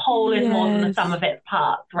 the whole is more than the sum of its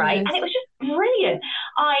parts, right? Yes. And it was just brilliant.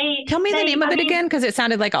 Tell me the name of it again, because it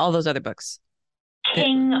sounded like all those other books.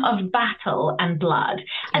 King of Battle and Blood.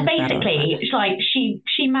 And basically, like she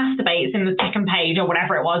masturbates in the second page or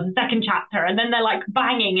whatever it was, the second chapter, and then they're like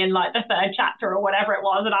banging in like the third chapter or whatever it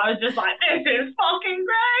was, and I was just like, this is fucking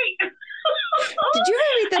great. Did you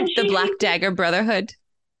ever read the Black Dagger Brotherhood?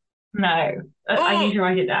 No. I need to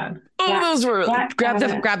write it down. Those were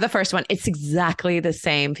grab the first one. It's exactly the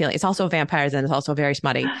same feeling. It's also vampires and it's also very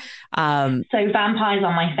smutty. So vampires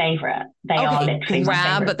are my favorite. They are literally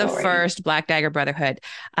my favorite the first Black Dagger Brotherhood.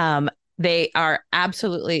 They are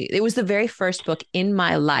absolutely. It was the very first book in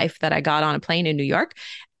my life that I got on a plane in New York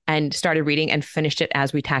and started reading and finished it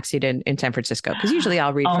as we taxied in San Francisco. Because usually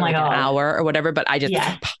I'll read for like an hour or whatever, but I just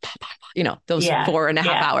those 4.5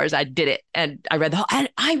 hours I did it, and I read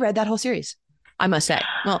I read that whole series. I must say.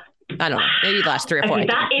 Well, I don't know. Maybe the last 3 or 4.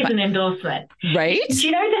 That is an endorsement. Right? Do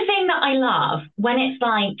you know the thing that I love? When it's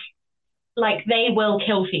like they will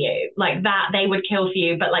kill for you. Like that they would kill for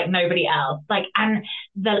you, but like nobody else. Like,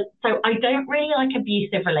 so I don't really like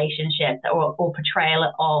abusive relationships or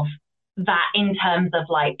portrayal of that in terms of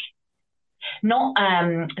like Not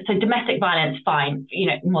so domestic violence, fine,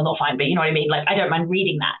 well, not fine, but you know what I mean. Like, I don't mind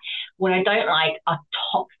reading that. What I don't like are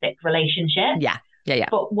toxic relationships. Yeah.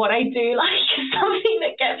 But what I do like is something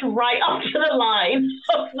that gets right up to the line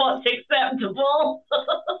of what's acceptable.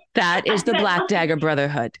 That is the Black Dagger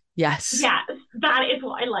Brotherhood. Yes. Yes, that is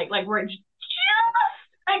what I like. Like, where it's just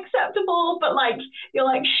acceptable, but like, you're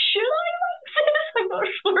like, should I like this? I'm not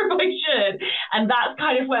sure if I should. And that's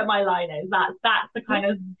kind of where my line is. That's the kind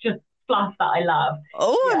of just fluff that I love.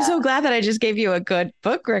 Oh, yeah. I'm so glad that I just gave you a good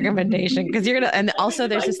book recommendation, because you're gonna. And also,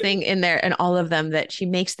 there's this thing in there, and all of them, that she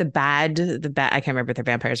makes the bad. I can't remember if they're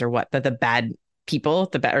vampires or what, but the bad people,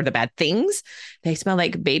 the bad things, they smell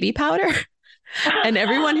like baby powder. And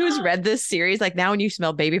everyone who's read this series, like, now when you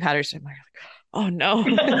smell baby powder, I'm like, oh no,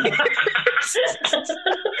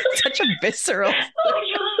 such a visceral.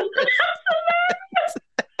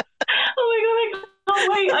 Oh my god! Oh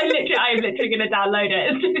wait, I'm literally going to download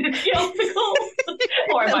it as soon as the article.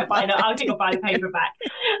 Or I might buy it. I think I'll buy the paperback.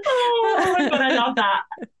 Oh my god, I love that.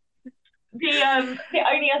 The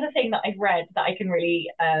only other thing that I've read that I can really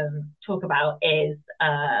talk about is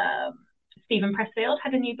Stephen Pressfield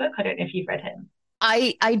had a new book. I don't know if you've read him.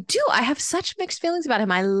 I do. I have such mixed feelings about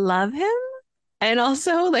him. I love him, and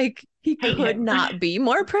also, like, he could not be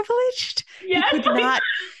more privileged. Yes.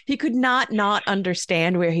 He could not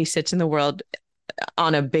understand where he sits in the world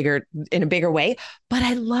in a bigger way. But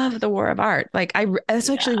I love The War of Art. Like, that's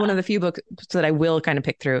actually one of the few books that I will kind of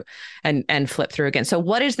pick through and flip through again. So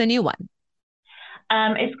what is the new one?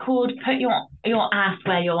 It's called Put Your Ass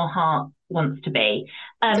Where Your Heart Wants to Be.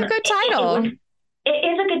 It's a good title. It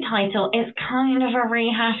is a good title. It's kind of a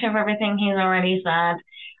rehash of everything he's already said.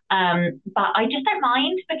 But I just don't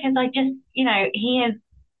mind, because I just, he is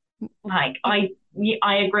like, I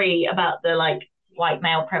agree about the like white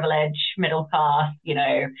male privilege, middle class,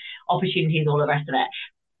 opportunities, all the rest of it.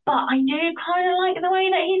 But I do kind of like the way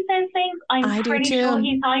that he says things. I'm pretty sure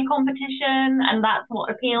he's high competition, and that's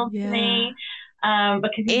what appeals to me.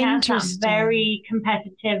 Because he has that very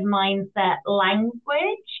competitive mindset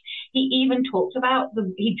language. He even talked about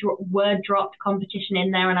word dropped competition in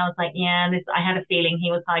there, and I was like, I had a feeling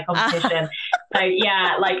he was high competition. So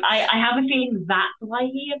yeah, like I have a feeling that's why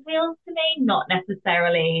he appeals to me, not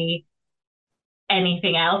necessarily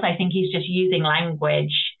anything else. I think he's just using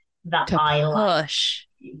language that I push.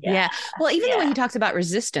 Yeah. Well, even the way he talks about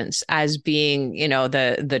resistance as being,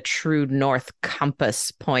 the true north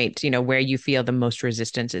compass point, where you feel the most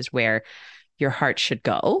resistance is where your heart should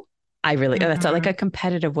go. That's like a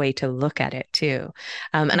competitive way to look at it too.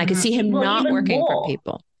 And I could see him not working for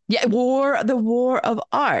people. Yeah. The war of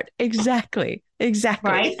art. Exactly.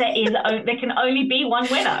 Right. There can only be one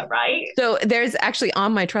winner, right? So there's actually,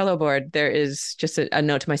 on my Trello board, there is just a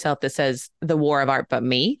note to myself that says the war of art, but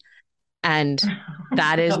me. And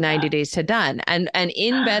that is 90 days to done. And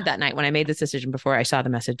in bed that night, when I made this decision, before I saw the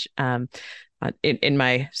message in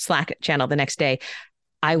my Slack channel the next day,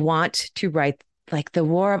 I want to write like the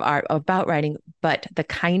war of art, about writing, but the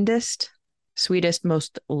kindest, sweetest,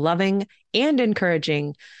 most loving and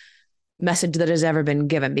encouraging message that has ever been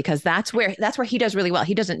given, because that's where he does really well.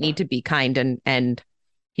 He doesn't need to be kind, and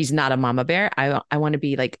he's not a mama bear. I want to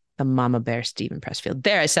be like the mama bear Stephen Pressfield.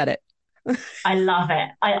 There, I said it. I love it.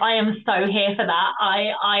 I am so here for that.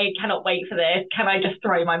 I cannot wait for this. Can I just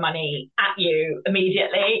throw my money at you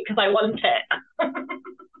immediately? Because I want it.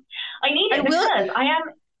 I need it because I am.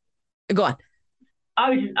 Go on.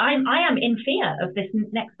 I am in fear of this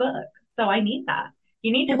next book, so I need that.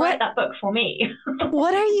 You need to write that book for me.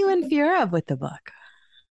 What are you in fear of with the book?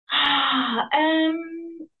 I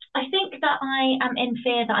think that I am in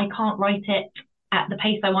fear that I can't write it at the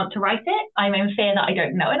pace I want to write it. I'm in fear that I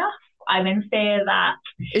don't know enough. I'm in fear that...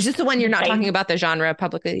 Is this the one you're not talking about the genre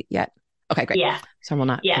publicly yet? Okay, great. Yeah. So we'll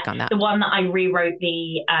not click on that. The one that I rewrote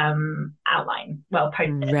the outline. Well,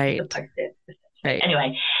 posted. Right. Right.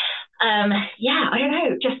 Anyway, I don't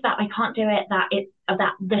know. Just that I can't do it. That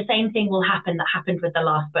the same thing will happen that happened with the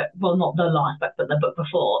last book. Well, not the last book, but the book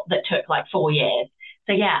before, that took like 4 years.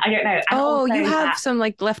 So yeah, I don't know. And you have some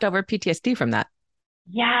like leftover PTSD from that.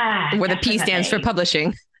 Yeah. Where the P stands for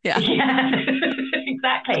publishing. Yeah. Yeah.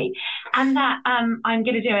 Exactly. And that I'm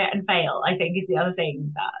going to do it and fail, I think, is the other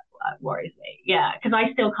thing that worries me. Yeah, because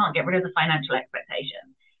I still can't get rid of the financial expectation,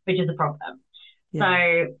 which is a problem. Yeah.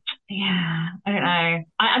 So, yeah, I don't know.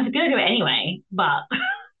 I'm going to do it anyway, but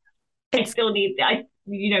I still need,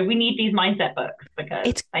 we need these mindset books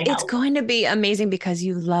because it's going to be amazing because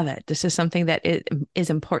you love it. This is something that is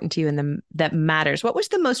important to you and that matters. What was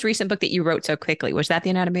the most recent book that you wrote so quickly? Was that The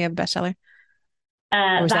Anatomy of a Bestseller?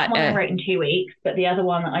 That one I wrote in 2 weeks, but the other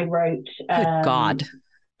one I wrote... Good God.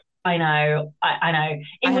 I know. I know.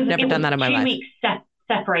 I have never done that in my life. 2 weeks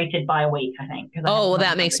separated by a week, I think. Oh, well,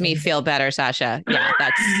 that makes me feel better, Sasha. Yeah,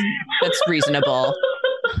 that's reasonable.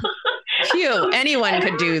 Phew, anyone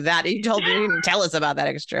could do that. You didn't tell us about that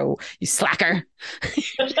extra, you slacker.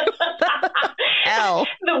 Hell.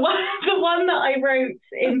 The one that I wrote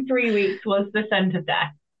in 3 weeks was The Scent of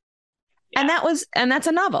Death. Yeah. And that's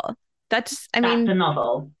a novel. That's a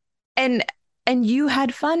novel. And you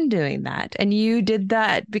had fun doing that. And you did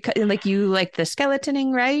that because you like the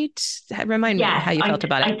skeletoning, right? Remind me how you felt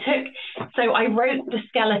about it. I wrote the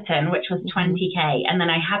skeleton, which was 20K, and then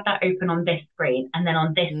I had that open on this screen. And then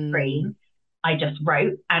on this screen, I just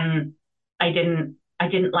wrote, and I didn't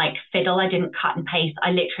like fiddle. I didn't cut and paste.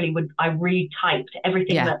 I retyped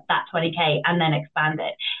everything that 20K and then expand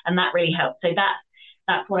it. And that really helped. So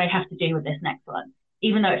that's what I have to do with this next one.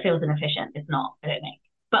 Even though it feels inefficient, it's not, I don't think.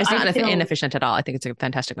 But it's not inefficient at all. I think it's a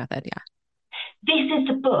fantastic method. Yeah. This is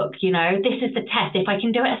the book, this is the test. If I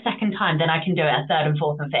can do it a second time, then I can do it a third and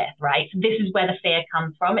fourth and fifth, right? So this is where the fear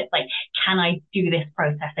comes from. It's like, can I do this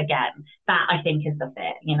process again? That I think is the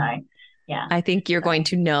fear, Yeah. I think you're going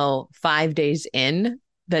to know 5 days in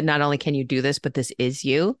that not only can you do this, but this is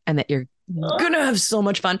you, and that you're going to have so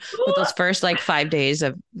much fun with those first 5 days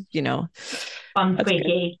of, fun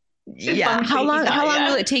squeaky. Yeah. How long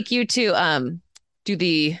will it take you to do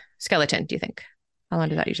the skeleton, do you think? How long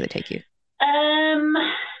does that usually take you?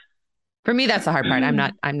 For me, that's the hard part. I'm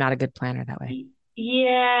not a good planner that way.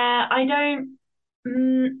 Yeah, I don't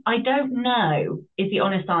know is the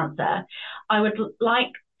honest answer. I would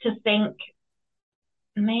like to think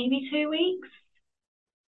maybe 2 weeks,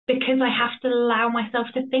 because I have to allow myself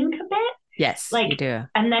to think a bit. Yes, you do.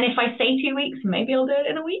 And then if I say 2 weeks, maybe I'll do it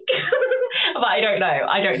in a week. But I don't know.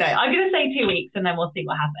 I'm going to say 2 weeks, and then we'll see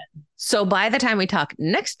what happens. So by the time we talk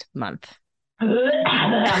next month.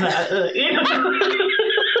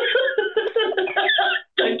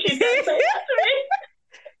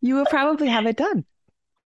 You will probably have it done.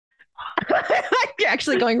 You're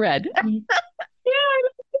actually going red. I'm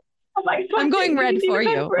going red for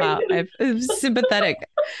you. Wow, I'm sympathetic.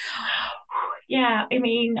 Yeah, I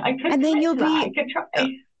mean, I could. And then I could try.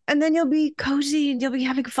 And then you'll be cozy. You'll be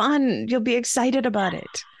having fun. You'll be excited about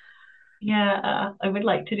it. Yeah, I would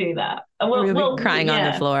like to do that. You'll be crying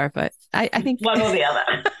on the floor, but I think one or the other.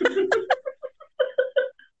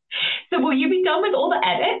 So will you be done with all the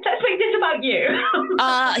edits? Let's make this about you.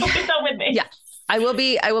 You'll be done with me. Yeah, I will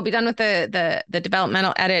be done with the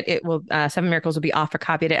developmental edit. It will 7 Miracles will be off for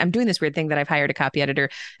copy edit. I'm doing this weird thing that I've hired a copy editor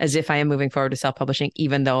as if I am moving forward to self-publishing,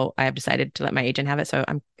 even though I have decided to let my agent have it. So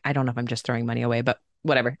I don't know if I'm just throwing money away, but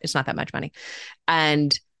whatever. It's not that much money.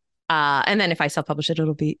 And then if I self-publish it,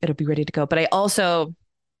 it'll be ready to go. But I also,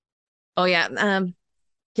 I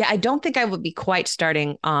don't think I will be quite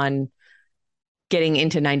starting on getting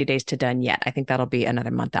into 90 Days to Done yet. I think that'll be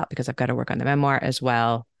another month out because I've got to work on the memoir as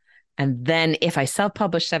well. And then if I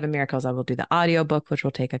self-publish 7 Miracles, I will do the audiobook, which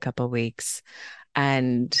will take a couple of weeks.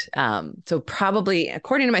 And so probably,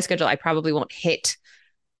 according to my schedule, I probably won't hit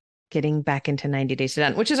getting back into 90 Days to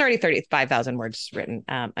Done, which is already 35,000 words written,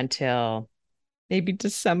 until maybe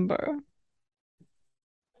December.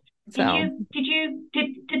 So did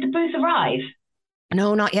the booth arrive?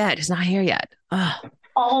 No, not yet. It's not here yet.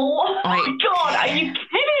 Oh my God, are you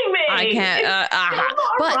kidding me? I can't.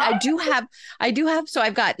 But right. I do have. So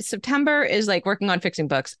I've got September is working on fixing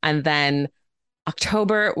books, and then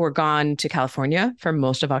October we're gone to California for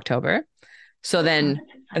most of October. So then,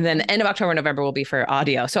 and then end of October, November will be for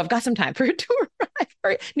audio. So I've got some time for it to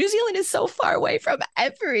arrive. New Zealand is so far away from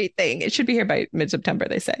everything. It should be here by mid-September,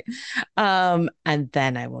 they say. And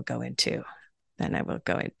then I will go into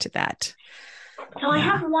that. So I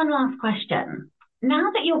have one last question.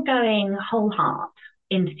 Now that you're going whole heart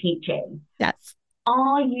into teaching, yes,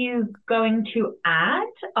 are you going to add?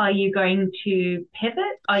 Are you going to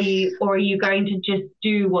pivot? Are you going to just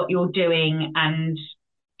do what you're doing and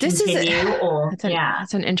continue?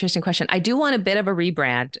 That's an interesting question. I do want a bit of a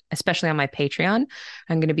rebrand, especially on my Patreon.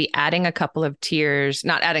 I'm going to be adding a couple of tiers,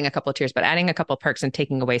 not adding a couple of tiers, but adding a couple of perks and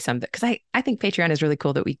taking away some, because I think Patreon is really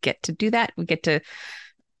cool that we get to do that. We get to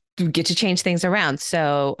change things around.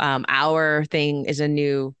 So our thing is a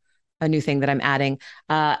new thing that I'm adding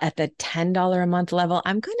at the $10 a month level.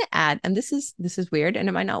 I'm going to add, and this is weird and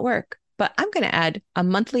it might not work, but I'm going to add a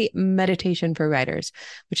monthly meditation for writers,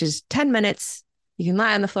 which is 10 minutes. You can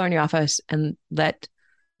lie on the floor in your office and let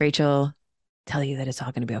Rachel tell you that it's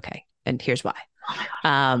all going to be okay. And here's why.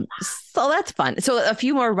 So that's fun. So a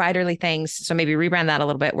few more writerly things. So maybe rebrand that a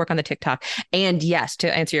little bit, work on the TikTok. And yes,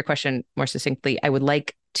 to answer your question more succinctly, I would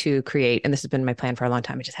like to create, and this has been my plan for a long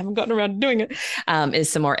time, I just haven't gotten around to doing it, is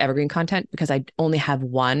some more evergreen content, because I only have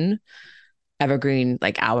one evergreen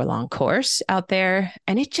like hour-long course out there,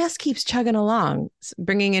 and it just keeps chugging along,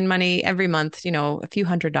 bringing in money every month, a few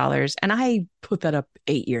 $100s. And I put that up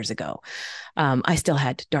 8 years ago. I still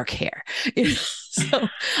had dark hair, so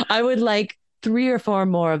I would like 3 or 4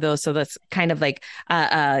 more of those. So that's kind of like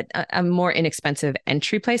a more inexpensive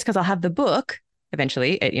entry place, because I'll have the book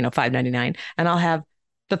eventually at $5.99, and I'll have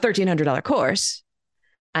the $1,300 course,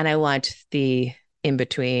 and I want the in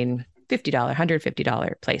between $50,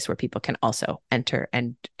 $150 place where people can also enter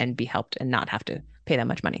and be helped and not have to pay that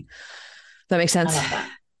much money. Does that make sense? I love that.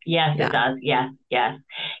 Yes, yeah. It does. Yes.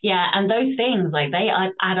 Yeah. And those things, like, they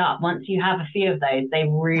add up. Once you have a few of those, they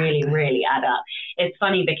really, really add up. It's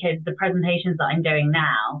funny because the presentations that I'm doing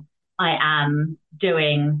now, I am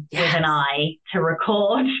doing with an eye to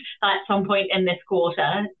record at some point in this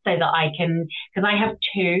quarter, so that I can, because I have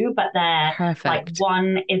 2, but they're perfect. Like,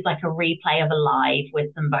 one is like a replay of a live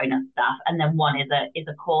with some bonus stuff, and then one is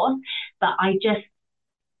a course. But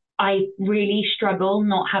I really struggle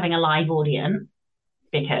not having a live audience,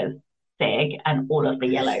 because SIG and all of the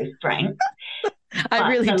yellow strengths. I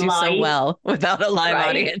really do so well without a live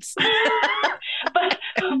audience.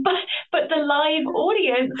 But the live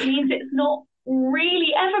audience means it's not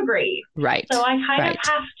really evergreen. Right. So I kind of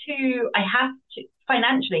have to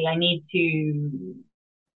financially, I need to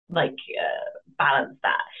balance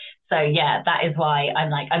that. So yeah, that is why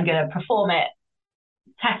I'm going to perform it,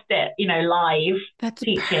 test it, live. That's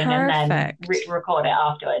teaching perfect. And then record it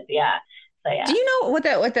afterwards. Yeah. So yeah. Do you know what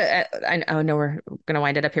the I know we're going to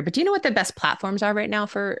wind it up here, but do you know what the best platforms are right now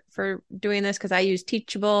for doing this? Because I use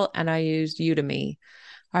Teachable and I use Udemy.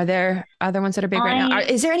 Are there other ones that are big right now?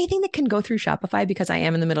 Is there anything that can go through Shopify? Because I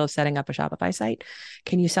am in the middle of setting up a Shopify site.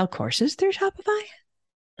 Can you sell courses through Shopify?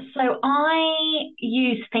 So I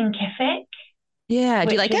use Thinkific. Yeah.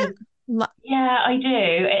 Do you like it? Yeah, I do.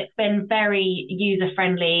 It's been very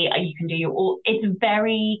user-friendly. You can do it's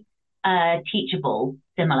very teachable,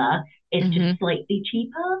 similar. It's just slightly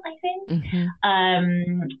cheaper, I think.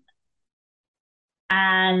 Mm-hmm.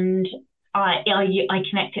 And I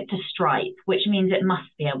connect it to Stripe, which means it must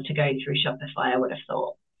be able to go through Shopify, I would have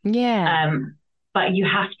thought. Yeah. But you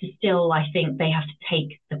have to still, I think they have to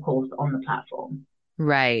take the course on the platform.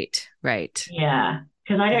 Right. Yeah.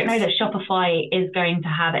 Because I don't know that Shopify is going to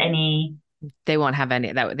have any. They won't have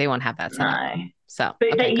any. They won't have that set up. No. So,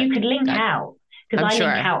 but that you could link out, because I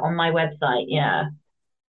link out on my website. Yeah.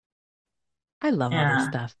 I love all this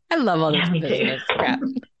stuff. I love all this business crap.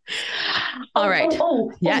 All right.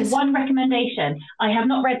 Yes. One recommendation. I have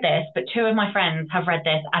not read this, but 2 of my friends have read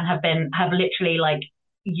this and have literally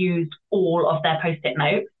used all of their Post-it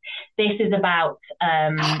notes. This is about.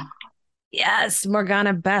 Yes,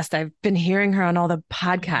 Morgana Best. I've been hearing her on all the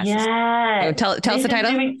podcasts. Yeah. Tell us the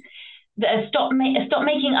title. Stop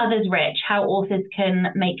making others rich, how authors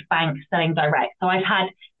can make bank selling direct. So I've had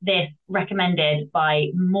this recommended by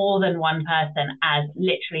more than one person as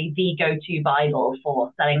literally the go-to Bible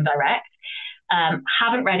for selling direct.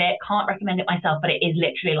 Haven't read it, can't recommend it myself, but it is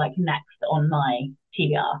literally next on my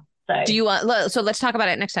TBR. So do you want? So let's talk about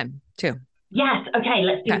it next time too. Yes. Okay.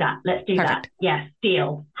 Let's do that. Let's do that. Yes.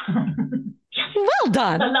 Deal. Well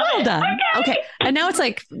done. Well done. Okay. And now it's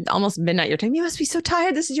almost midnight your time. You must be so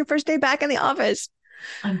tired. This is your first day back in the office.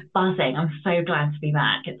 I'm buzzing. I'm so glad to be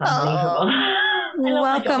back. It's unbelievable.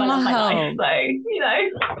 Welcome home. So,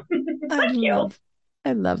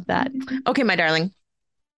 I love that. Okay, my darling.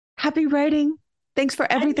 Happy writing. Thanks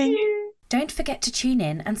for everything. Don't forget to tune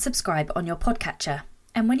in and subscribe on your podcatcher.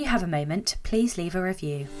 And when you have a moment, please leave a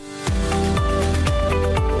review.